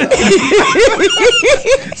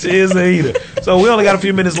is a eater. So we only got a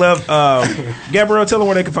few minutes left. Gabrielle, tell them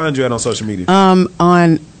where they can find you at on social media.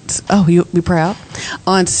 You'll be proud.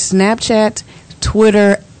 On Snapchat,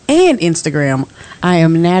 Twitter, and Instagram, I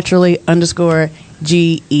am naturally _GEE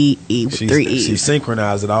with 3 E's. She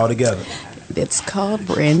synchronized it all together. It's called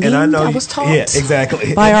branding. And I know I was taught. Yeah,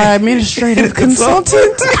 exactly. By our administrative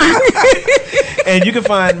consultant. And you can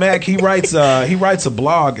find Mac. He writes a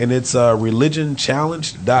blog, and it's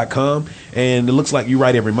religionchallenge.com. And it looks like you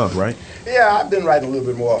write every month, right? Yeah, I've been writing a little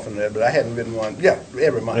bit more often than that, but I hadn't been one. Yeah,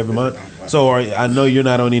 every month. Every month. So I know you're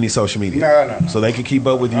not on any social media. No. So they can keep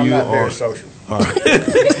up with you. I'm not very social. All right.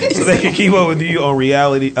 So they can keep up with you on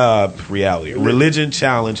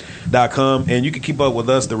religionchallenge.com, and you can keep up with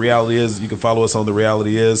us. The Reality Is. You can follow us on The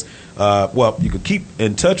Reality Is. You can keep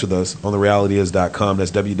in touch with us on therealityis.com.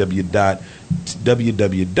 That's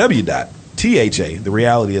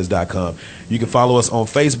www.therealityis.com. You can follow us on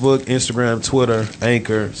Facebook, Instagram, Twitter,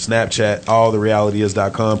 Anchor, Snapchat, all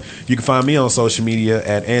therealityis.com. You can find me on social media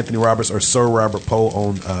at Anthony Roberts or Sir Robert Poe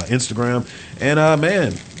on Instagram. And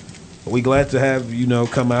man, we glad to have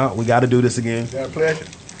come out. We got to do this again. Got a pleasure.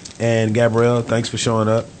 And Gabrielle, thanks for showing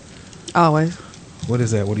up. Always. What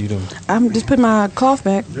is that? What are you doing? I'm just putting my cloth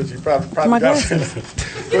back. You probably my got glasses.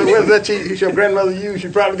 What's that cheese your grandmother used? She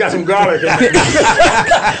probably got some garlic in there.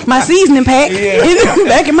 My seasoning pack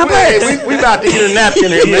back in my purse. We about to eat a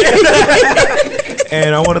napkin here, man.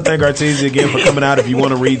 And I want to thank Artesia again for coming out. If you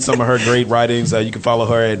want to read some of her great writings, you can follow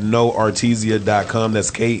her at noartesia.com.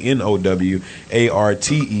 That's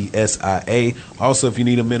KNOWARTESIA. Also, if you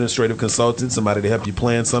need administrative consultant, somebody to help you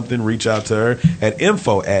plan something, reach out to her at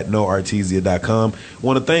info@noartesia.com.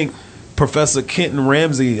 Want to thank Professor Kenton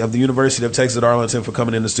Ramsey of the University of Texas at Arlington for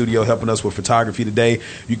coming in the studio helping us with photography today.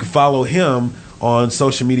 You can follow him on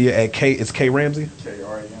social media at It's K Ramsey?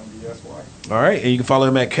 KRAMBSY. All right, and you can follow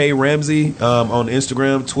him at K Ramsey on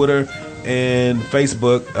Instagram, Twitter, and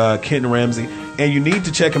Facebook, Kenton Ramsey. And you need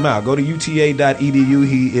to check him out. Go to uta.edu.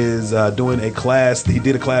 He is doing a class. He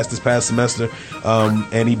did a class this past semester,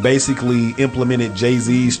 and he basically implemented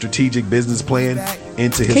Jay-Z's strategic business plan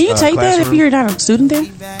into his Can you take classroom. that if you're not a student there?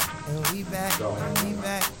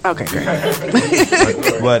 Okay, great.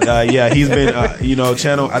 But he's been,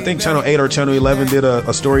 Channel 8 or Channel 11 did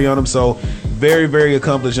a story on him. So very, very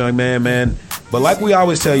accomplished young man. But like we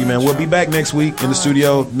always tell you, man, we'll be back next week in the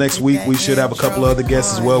studio. Next week, we should have a couple of other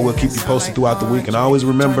guests as well. We'll keep you posted throughout the week. And always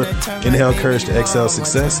remember, inhale courage to excel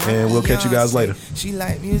success. And we'll catch you guys later. She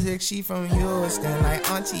like music, she from Houston, like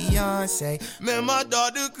Auntie Beyonce. Man, my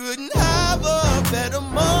daughter couldn't have a better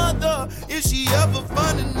mother. If she ever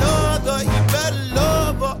find another, he better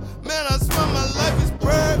love her. Man, I swear my life is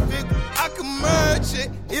perfect. I can merge it.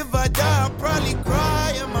 If I die, I'll probably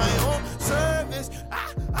cry in my own service.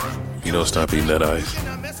 You don't stop eating that ice.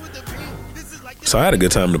 So I had a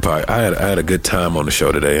good time I had a good time on the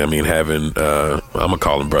show today. I mean, having I'm gonna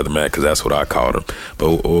call him Brother Mac because that's what I called him.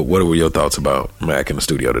 But what were your thoughts about Mac in the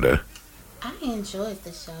studio today? I enjoyed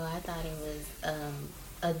the show. I thought it was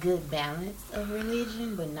a good balance of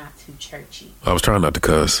religion, but not too churchy. I was trying not to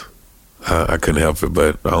cuss. I couldn't help it,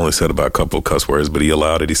 but I only said about a couple of cuss words, but he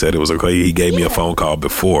allowed it. He said it was okay. He gave me a phone call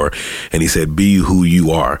before, and he said, be who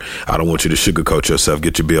you are. I don't want you to sugarcoat yourself.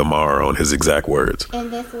 Get your Bill Maher on, his exact words.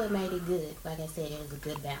 And that's what made it good. Like I said, it was a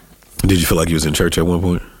good balance. Did you feel like you was in church at one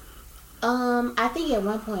point? I think at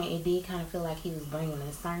one point it did kind of feel like he was bringing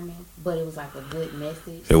a sermon, but it was like a good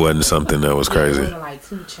message. It wasn't something that was crazy. It wasn't like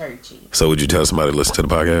too churchy. So would you tell somebody to listen to the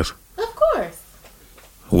podcast? Of course.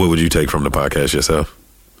 What would you take from the podcast yourself?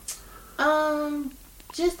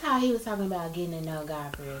 Just how he was talking about getting to know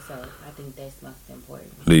God for yourself. I think that's most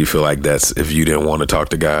important. Do you feel like that's if you didn't want to talk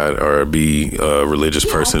to God or be a religious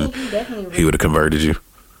person, he would have converted you?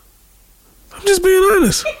 I'm just being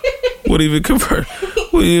honest. Would he have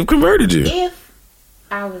converted you? If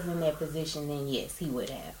I was in that position, then yes, he would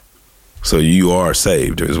have. So you are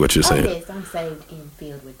saved, is what you're saying? Yes, I'm saved and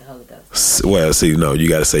filled with the Holy Ghost. Well, see, no, you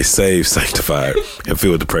got to say saved, sanctified, and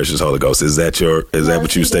filled with the precious Holy Ghost. Is that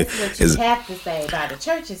what you say? That's what you have to say by the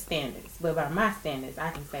church's standards, but by my standards,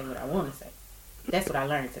 I can say what I want to say. That's what I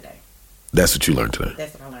learned today. That's what you learned today.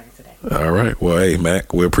 That's what I learned today. All right. Well, hey,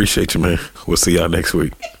 Mac, we appreciate you, man. We'll see y'all next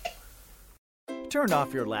week. Turn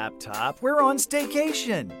off your laptop. We're on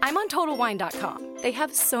staycation. I'm on TotalWine.com. They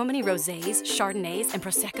have so many rosés, chardonnays, and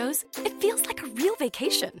proseccos. It feels like a real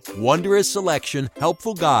vacation. Wondrous selection,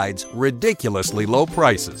 helpful guides, ridiculously low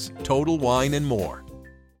prices. Total Wine and more.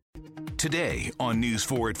 Today on News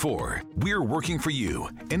 4 at 4, we're working for you.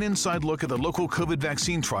 An inside look at the local COVID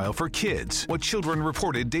vaccine trial for kids, what children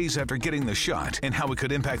reported days after getting the shot, and how it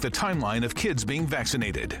could impact the timeline of kids being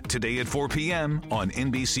vaccinated. Today at 4 p.m. on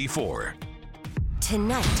NBC4.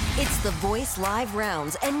 Tonight, it's The Voice Live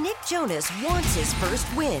rounds, and Nick Jonas wants his first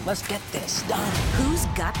win. Let's get this done. Who's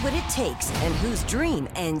got what it takes, and whose dream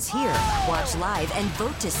ends here? Watch live and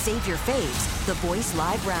vote to save your faves. The Voice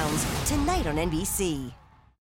Live rounds, tonight on NBC.